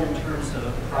goal in terms of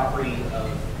a property of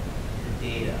the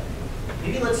data.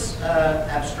 Maybe let's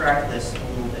abstract this a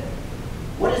little bit.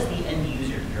 What does the end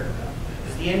user care about?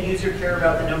 Does the end user care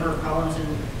about the number of columns, and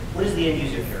what does the end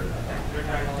user care about?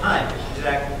 Time,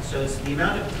 exactly. So it's the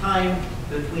amount of time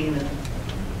between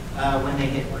when they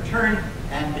hit return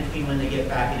and between when they get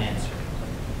back an answer.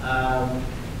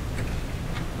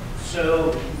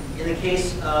 So in the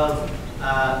case of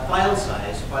file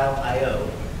size, file I/O,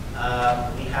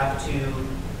 we have to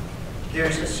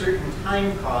there's a certain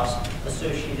time cost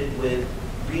associated with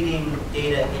reading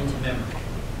data into memory.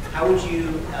 How would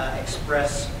you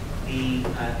express the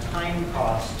time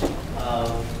cost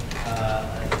of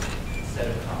a set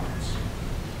of columns?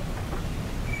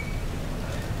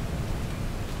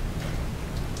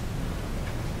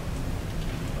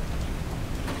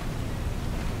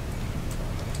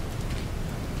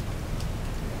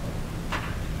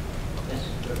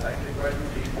 The time required to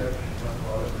read that one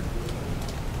column into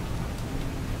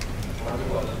one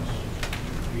columns,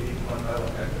 reading one by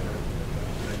one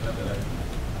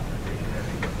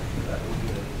that would be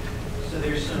the. So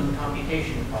there's some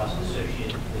computation cost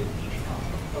associated with each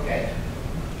column. Okay.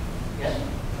 Yes?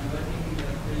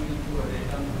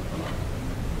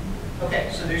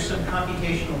 Okay, so there's some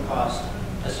computational cost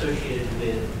associated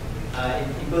with,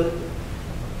 in both,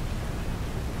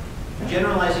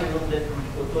 generalizing a little bit from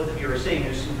what both of you are saying,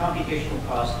 there's some computational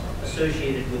cost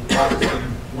associated with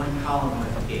processing one column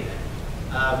worth of data.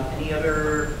 Any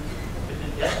other,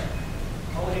 yes?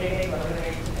 How did I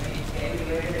organize? I mean, can you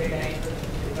give it a time to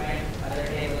find other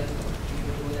tables?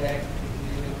 You do that.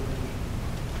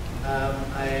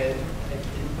 I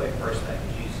didn't quite parse that.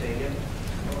 Could you say again?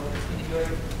 In your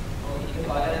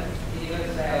column, in your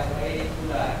file, so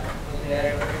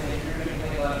there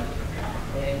are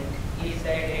and each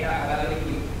side data available to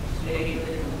you, split it into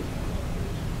the two.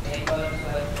 10 columns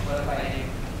per file,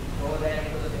 so that it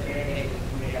was separate tables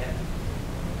data.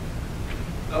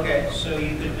 Okay, so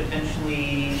you could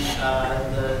potentially,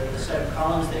 the set of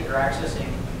columns that you're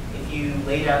accessing, if you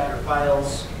laid out your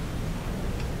files,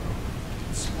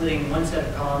 splitting one set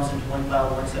of columns into one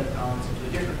file, one set of columns into a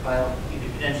different file, you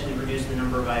could potentially reduce the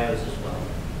number of IOs as well.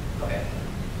 Okay,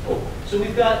 cool. So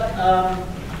we've got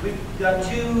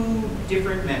two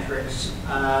different metrics,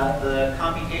 the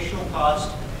computational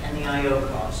cost and the IO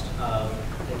cost of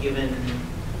a given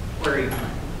query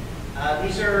plan.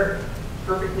 These are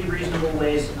perfectly reasonable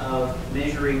ways of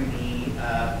measuring the,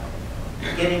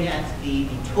 getting at the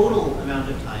total amount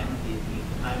of time, the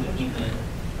time that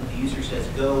when the user says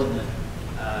go and the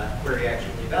query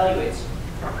actually evaluates.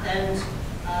 And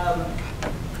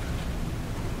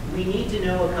we need to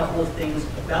know a couple of things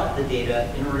about the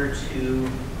data in order to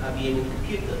be able to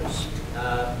compute those.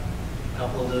 A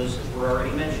couple of those were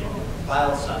already mentioned.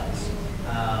 File size.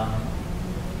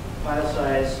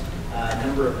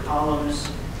 Number of columns.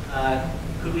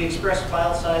 Could we express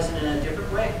file size in a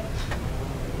different way?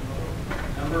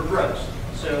 Number of rows.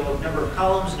 So number of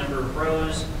columns, number of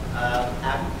rows,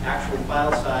 actual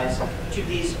file size. Each of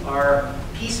these are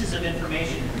pieces of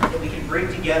information that we can bring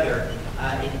together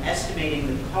in estimating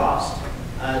the cost,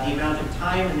 the amount of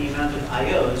time and the amount of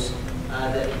IOs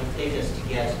that it will take us to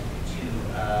get to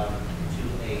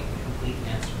a complete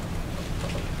answer.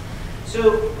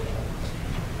 So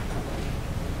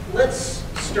let's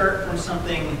start from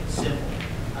something simple.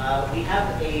 We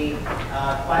have a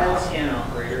file scan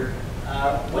operator.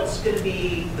 What's going to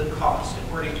be the cost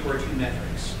according to our two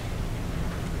metrics?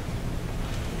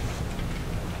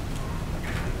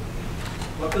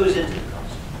 What goes into the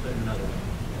cost? Put it another way.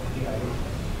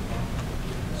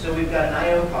 So we've got an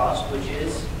IO cost, which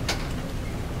is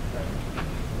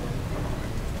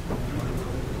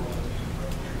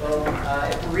well,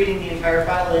 if we're reading the entire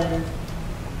file in,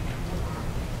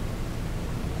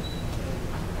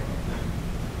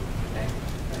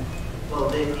 well,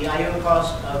 the IO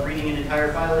cost of reading an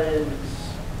entire file is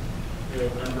the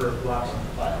number of blocks in the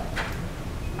file.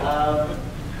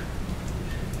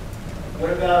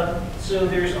 What about, so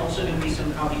there's also going to be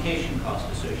some computation cost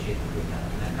associated with that.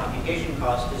 And that computation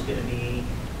cost is going to be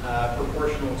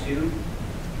proportional to, you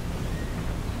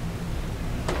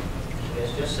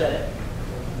guys just said it,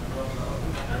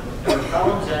 number of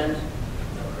columns and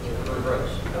number of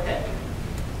rows. Okay.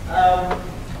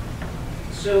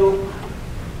 So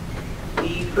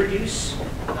we produce,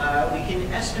 we can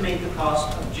estimate the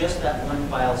cost of just that one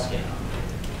file scan.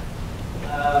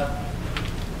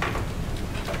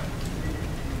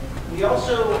 We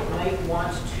also might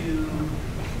want to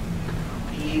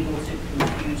be able to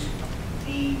compute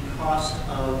the cost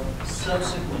of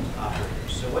subsequent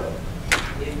operators. So what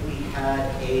if we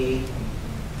had a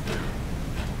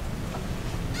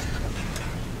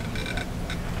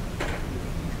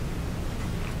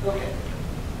okay.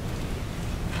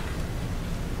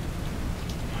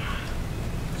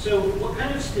 So what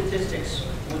kind of statistics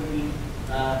would we,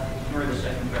 ignore the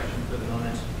second question for the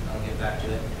moment, I'll get back to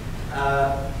it.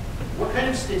 What kind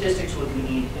of statistics would we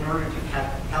need in order to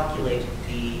calculate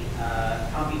the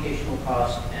computational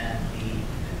cost and the,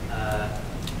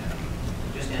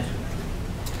 just answer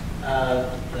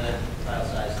the file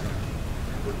size and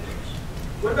number of rows?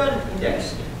 What about an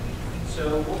index?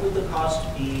 So what would the cost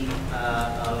be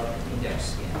of an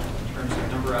index scan in terms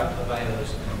of number of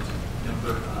IOs and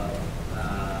number of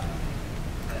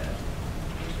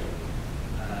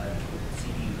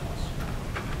CPU costs?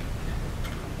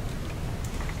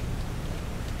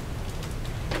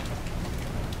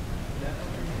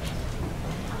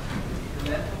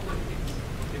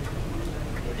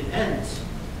 It depends.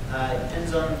 It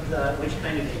depends on which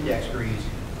kind of index we're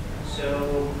using.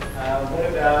 So what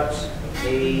about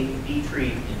a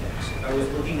B-tree index? If I was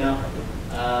looking up,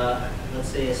 let's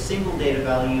say, a single data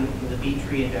value with a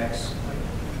B-tree index,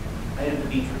 I have the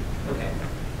B-tree. Okay.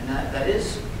 And that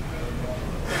is,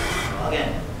 well,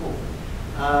 again, cool.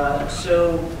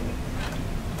 So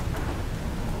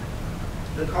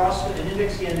the cost of an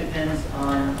index scan depends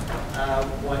on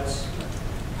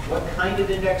what kind of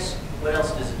index, what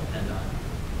else does it depend on?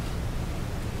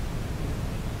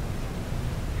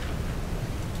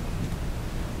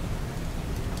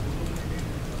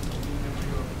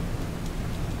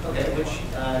 Okay, which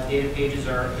data pages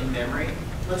are in memory?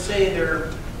 Let's say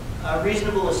a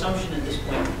reasonable assumption at this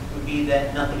point would be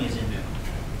that nothing is in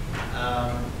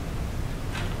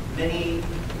memory.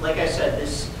 Like I said,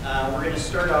 we're going to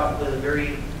start off with a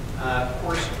very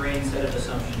coarse-grained set of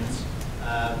assumptions.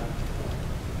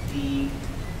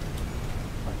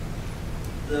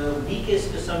 The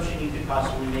weakest assumption you could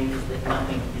possibly make is that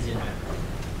nothing is in memory.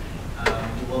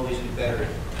 You'll always be better at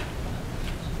it.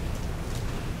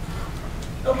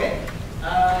 Okay.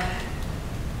 All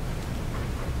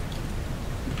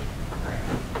right.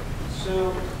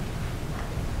 So,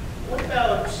 what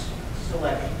about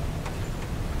selection?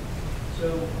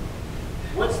 So,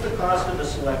 what's the cost of a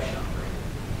selection operator?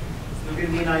 Is there going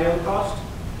to be an I/O cost?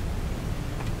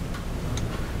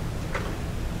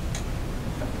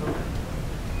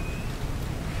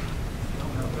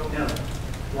 No.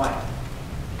 Why?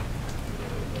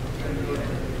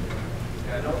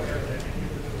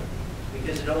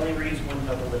 Because it only reads one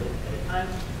tuple at a time,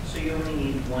 so you only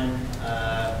need one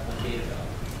data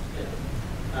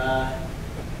value.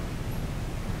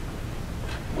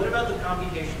 What about the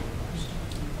computational cost?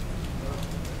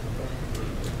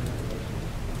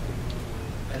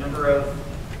 A number of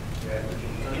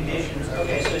conditions.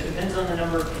 Okay, so it depends on the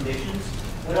number of conditions.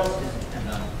 What else does it depend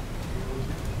on?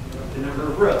 The number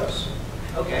of rows.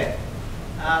 Okay.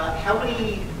 How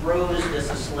many rows does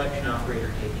a selection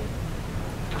operator take in?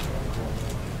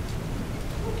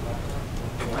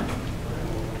 One?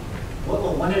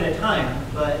 Well, one at a time,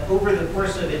 but over the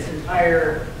course of its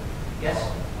entire, yes?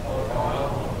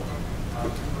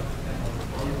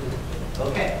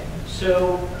 Okay,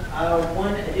 so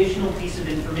one additional piece of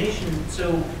information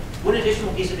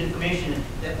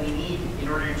that we need in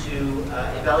order to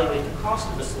evaluate the cost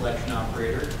of a selection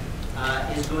operator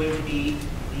is going to be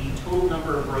the total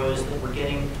number of rows that we're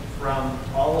getting from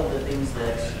all of the things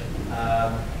that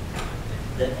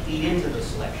feed into the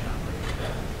selection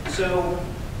operator. So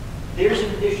there's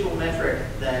an additional metric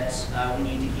that we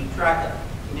need to keep track of.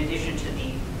 In addition to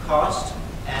the cost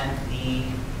and the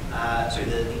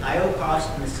I/O cost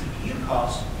and the CPU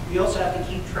cost, we also have to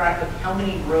keep track of how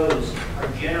many rows are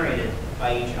generated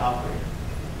by each operator.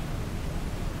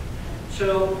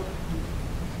 So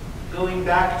going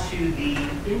back to the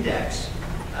index,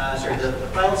 the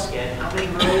file scan, how many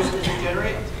rows does it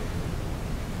generate?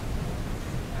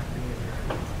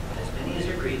 As many as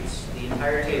it reads, the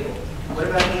entire table. What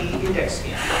about the index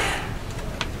scan?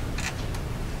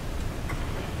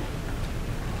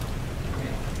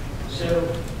 Okay.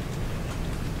 So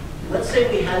let's say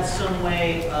we had some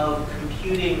way of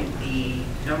computing the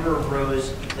number of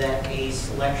rows that a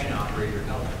selection operator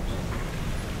outputs.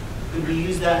 Could we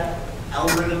use that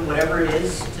algorithm, whatever it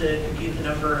is, to compute the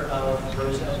number of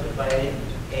rows output by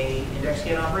a index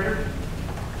scan operator?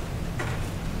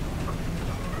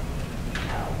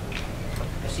 How?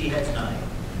 I see heads nodding.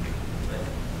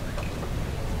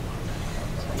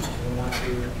 We want to.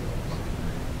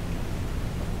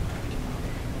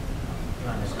 Come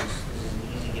on, this is an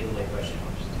easy giveaway question.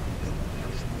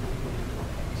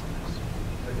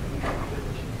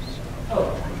 Oh,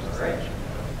 all right.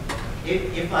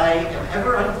 If I am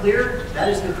ever unclear, that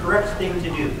is the correct thing to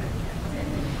do.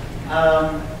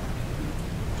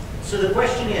 So the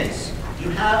question is,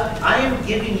 I am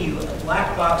giving you a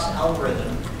black box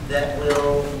algorithm that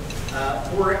will,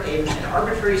 for an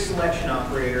arbitrary selection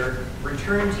operator,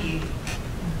 return to you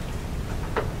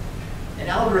an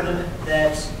algorithm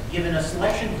that's given a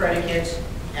selection predicate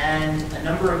and a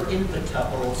number of input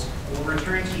tuples will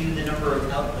return to you the number of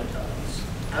output tuples.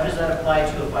 How does that apply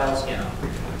to a file scan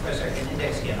operator? Oh, sorry, an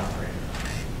index scan operator.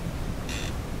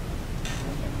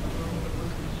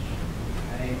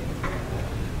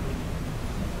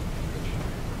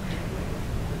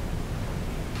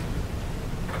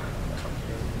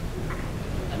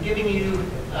 giving you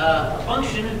a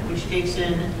function which takes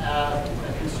in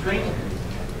a constraint,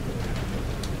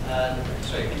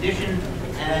 condition,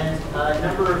 and a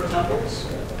number of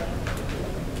tuples,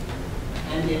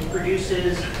 and it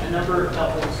produces a number of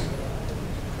tuples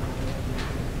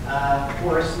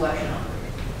for a selection operator.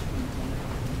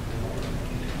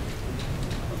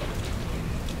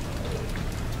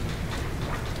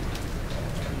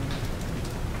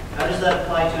 How does that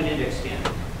apply to an index scan?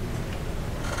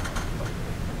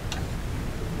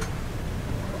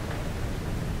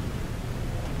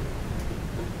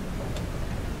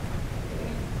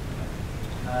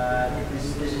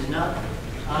 This is not.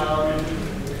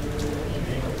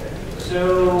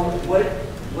 So what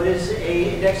is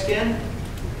a index scan?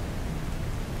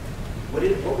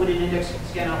 What would an index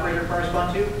scan operator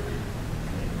correspond to?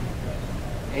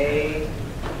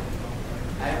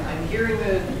 I'm hearing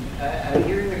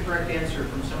the correct answer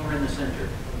from somewhere in the center.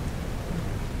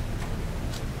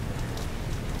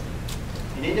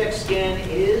 An index scan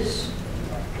is.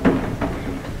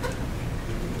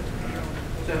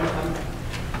 So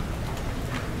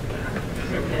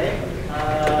okay.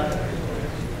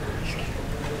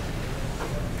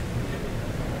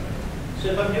 So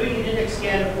if I'm doing an index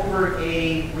scan over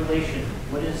a relation,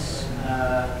 what is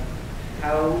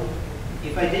how?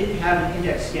 If I didn't have an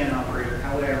index scan operator,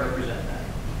 how would I represent that?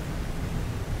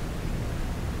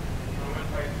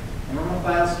 A normal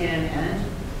file scan and?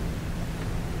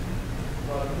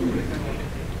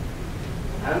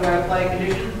 How do I apply a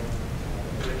condition?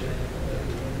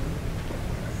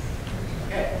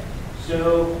 Okay,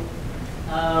 so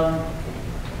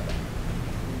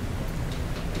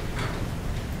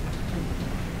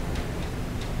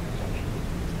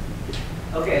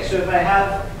okay, so if I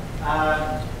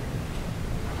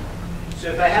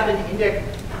have an index,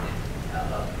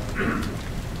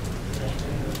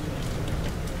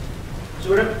 so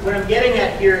what I'm getting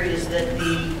at here is that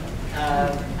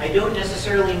I don't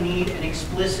necessarily need an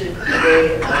explicit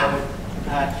way of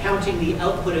counting the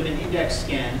output of an index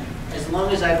scan, as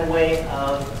long as I have a way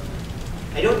of,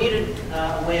 I don't need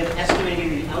a way of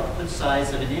estimating the output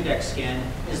size of an index scan,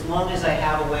 as long as I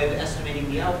have a way of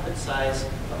estimating the output size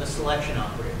of a selection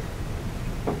operator.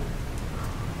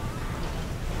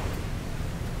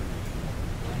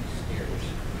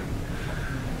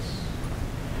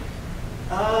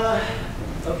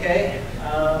 Okay.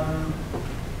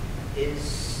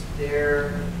 Is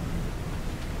there?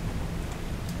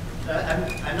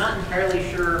 I'm not entirely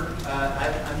sure.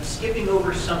 I'm skipping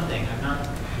over something. I'm not.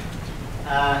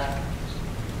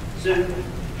 So,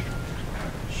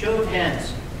 show of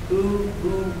hands. Who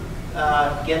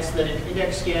gets that an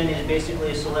index scan is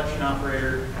basically a selection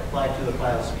operator applied to a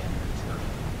file scan?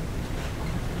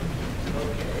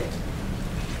 Okay.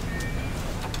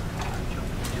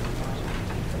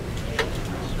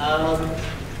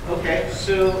 Okay,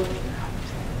 so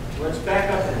let's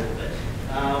back up a little bit.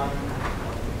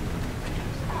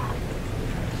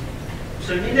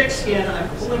 So an index scan, I'm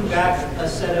pulling back a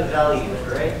set of values,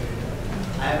 right?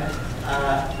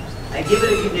 I give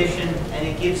it a condition, and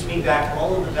it gives me back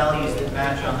all of the values that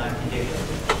match on that condition.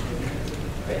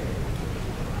 Right?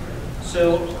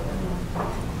 So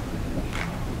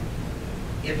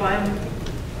if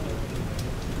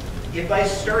I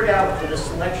start out with a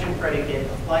selection predicate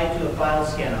applied to a file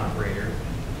scan operator,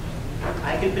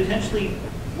 I could potentially,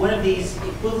 one of these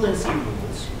equivalency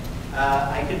rules,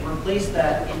 I could replace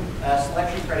that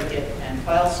selection predicate and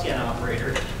file scan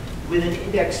operator with an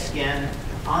index scan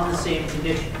on the same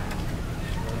condition.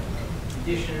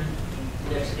 Condition,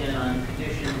 index scan on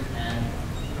condition, and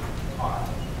R.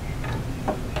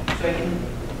 So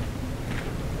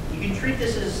you can treat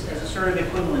this as a sort of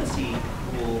equivalency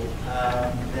rule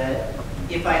that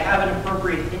if I have an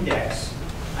appropriate index,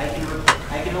 I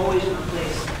can always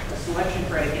replace a selection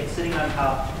predicate sitting on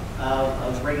top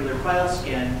of a regular file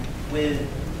scan with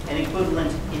an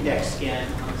equivalent index scan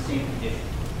on the same condition.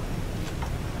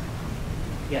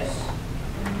 Yes?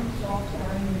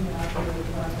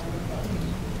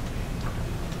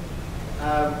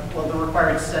 Well, the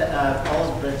required set,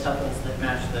 all of the tuples that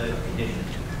match the condition.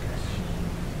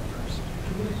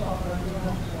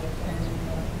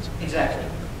 Exactly.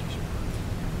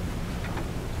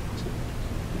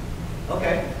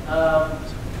 Okay.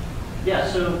 Yeah,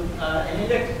 so an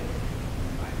index.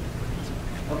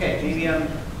 Okay, maybe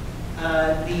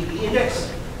the index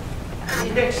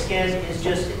scan is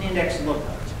just an index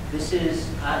lookup. This is,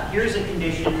 here's a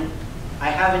condition. I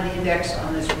have an index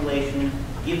on this relation.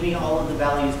 Give me all of the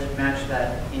values that match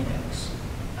that index.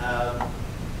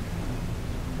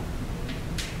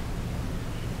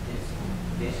 It's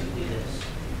basically this.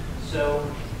 So,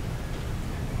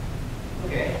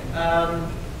 okay.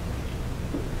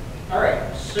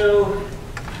 So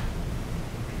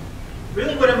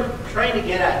really what I'm trying to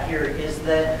get at here is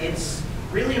that it's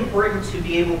really important to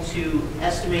be able to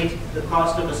estimate the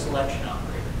cost of a selection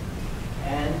operator.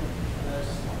 And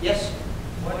yes?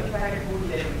 What if I had two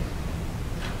elements?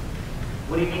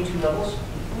 What do you mean two levels? Two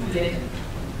relations.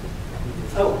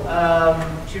 Oh,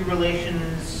 two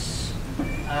relations.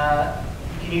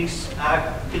 Can you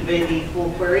convey the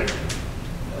full query?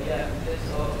 Oh yeah,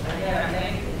 so when you are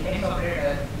applying index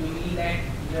operator, you mean that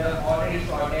you have already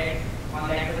sorted on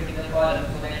that particular column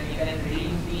so that you can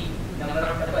reduce the number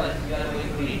of tuples you are going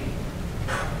to read.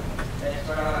 That's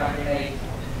what our idea is.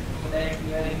 So that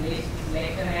you are replace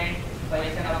selection and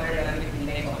selection operator with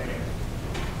index operator.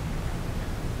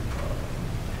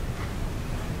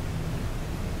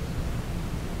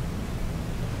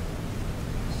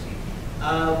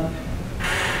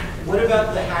 What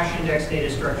about the hash index data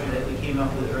structure that we came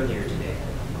up with earlier today?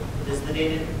 Does the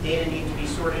data need to be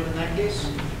sorted in that case?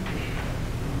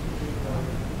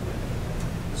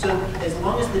 So as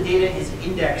long as the data is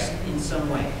indexed in some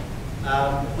way.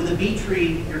 With a B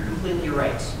tree, you're completely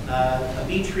right. A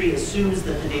B tree assumes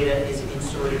that the data is in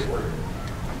sorted order.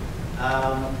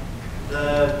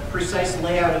 The precise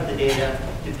layout of the data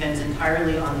depends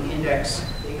entirely on the index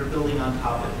that you're building on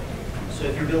top of it. So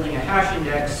if you're building a hash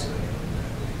index,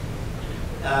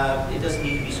 it doesn't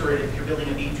need to be sorted. If you're building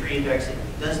a B tree index, it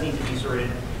does need to be sorted.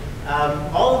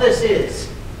 All of this is,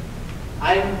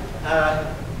 a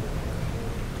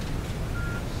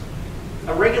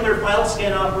regular file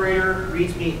scan operator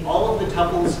reads me all of the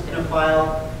tuples in a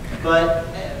file, but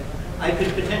I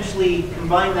could potentially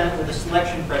combine that with a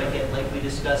selection predicate like we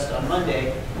discussed on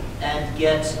Monday and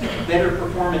get better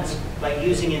performance by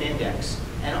using an index.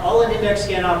 And all an index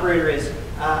scan operator is,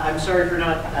 I'm sorry for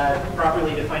not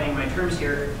properly defining my terms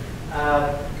here.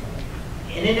 An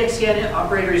index scan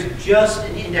operator is just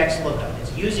an index lookup.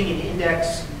 It's using an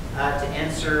index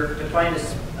to find a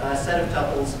set of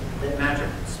tuples that match a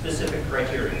specific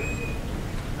criteria.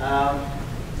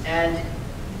 And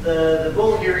the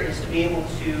goal here is to be able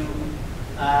to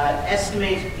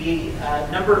estimate the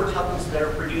number of tuples that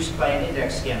are produced by an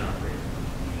index scan operator.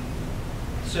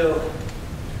 So,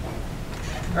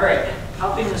 all right,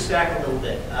 hopping the stack a little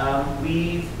bit.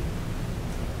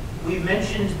 We've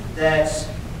mentioned that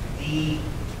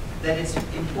it's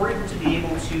important to be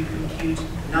able to compute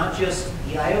not just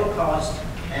the I/O cost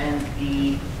and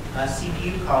the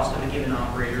CPU cost of a given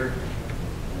operator.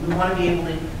 We want to be able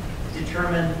to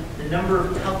determine the number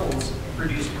of tuples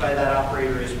produced by that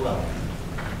operator as well.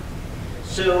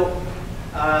 So,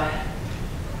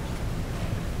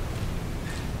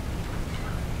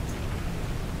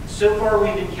 so far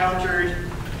we've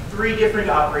encountered three different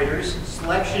operators: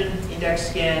 selection, index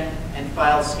scan, and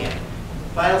file scan.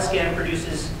 File scan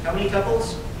produces how many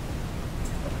tuples?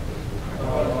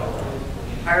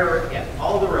 Yeah,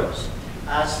 all the rows.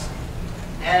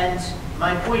 And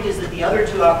my point is that the other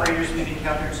two operators we've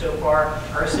encountered so far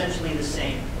are essentially the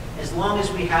same. As long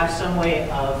as we have some way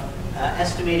of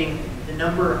estimating the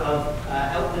number of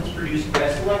outputs produced by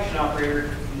a selection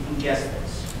operator, we can guess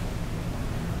this.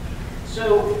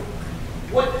 So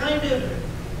what kind of,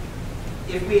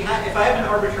 if I have an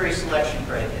arbitrary selection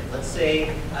predicate, let's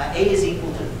say A is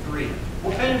equal to 3,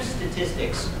 what kind of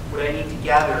statistics would I need to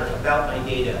gather about my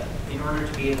data in order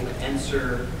to be able to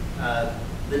answer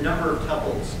the number of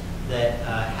tuples that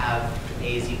have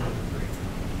A is equal to 3?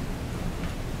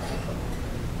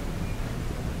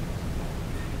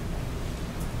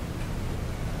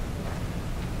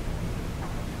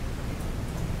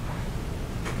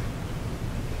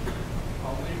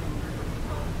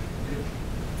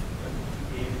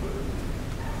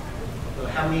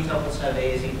 How many tuples have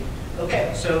A is equal?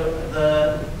 Okay, so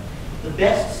the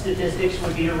best statistics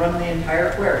would be to run the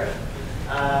entire query.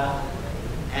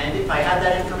 And if I had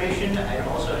that information, I'd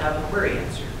also have a query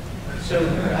answer. So,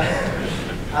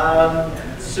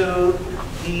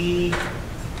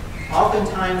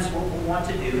 oftentimes what we want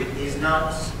to do is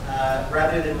not,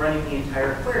 rather than running the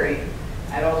entire query,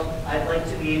 I'd like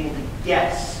to be able to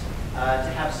guess,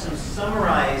 to have some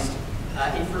summarized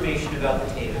information about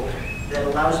the table that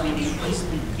allows me to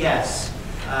easily guess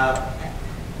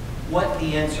what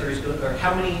the answer is, or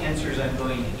how many answers I'm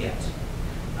going to get.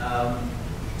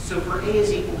 So for A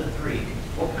is equal to 3,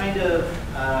 what kind of,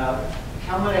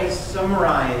 how might I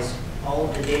summarize all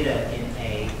of the data in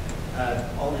A,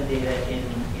 all the data in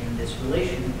this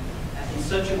relation in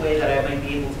such a way that I might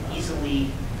be able to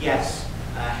easily guess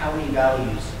how many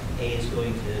values A is equal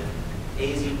to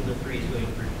 3 is going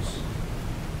to produce?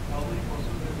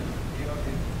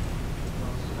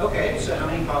 Okay, so how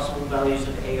many possible values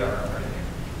of A are there?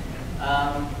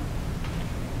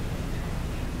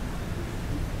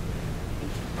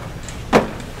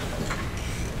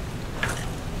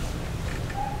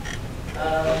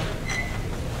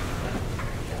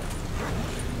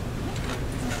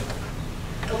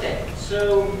 Okay,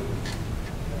 so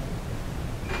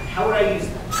how would I use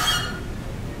that?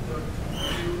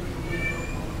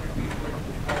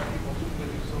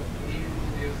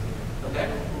 Okay.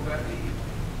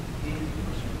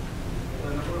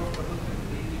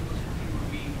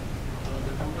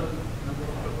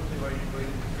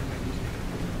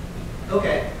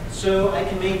 Okay, so I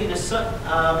can make an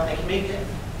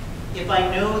if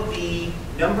I know the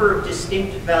number of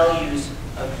distinct values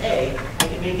of A, I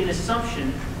can make an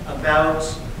assumption about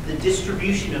the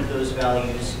distribution of those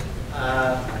values.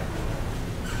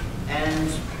 And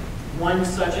one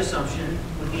such assumption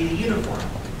would be the uniform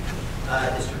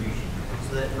distribution.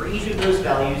 So that for each of those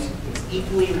values, it's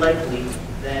equally likely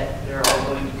that there are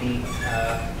going to be,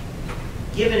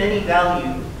 given any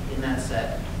value in that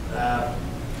set,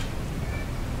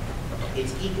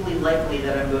 it's equally likely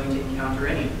that I'm going to encounter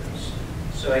any of those.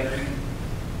 So I can,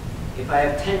 if I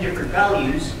have 10 different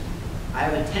values, I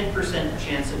have a 10%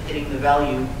 chance of hitting the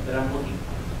value that I'm looking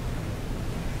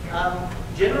for.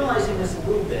 Generalizing this a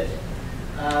little bit,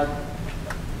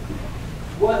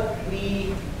 what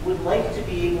we would like to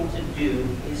be able to do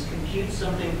is compute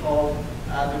something called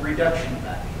the reduction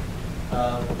factor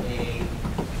of the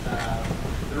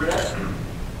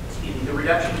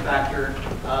reduction factor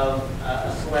of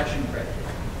a selection criteria.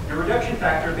 The reduction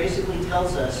factor basically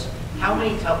tells us how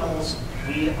many tuples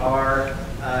we are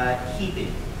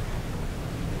keeping.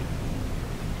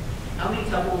 How many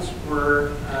tuples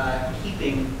we're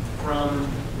keeping from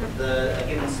a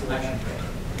given selection criteria.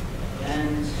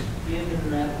 And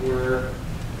given that we're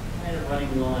kind of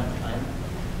running low on time,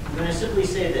 I'm going to simply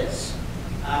say this.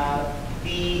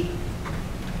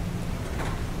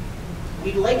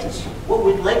 What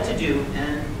we'd like to do,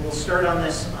 and we'll start on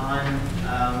this on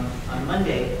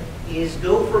Monday, is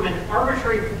go from an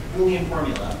arbitrary Boolean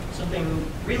formula, something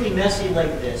really messy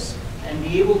like this, and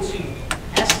be able to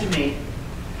estimate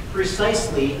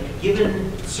precisely,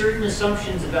 given certain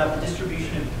assumptions about the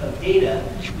distribution of data,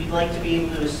 we'd like to be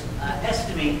able to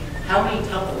estimate how many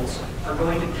tuples are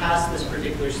going to pass this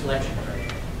particular selection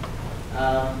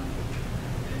criteria.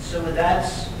 So with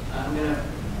that, I'm going to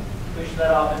push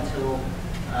that off until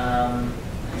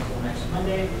next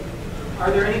Monday.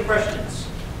 Are there any questions?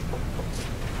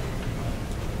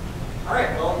 All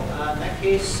right, well, in that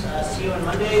case, see you on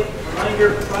Monday.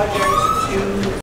 Reminder, project 2.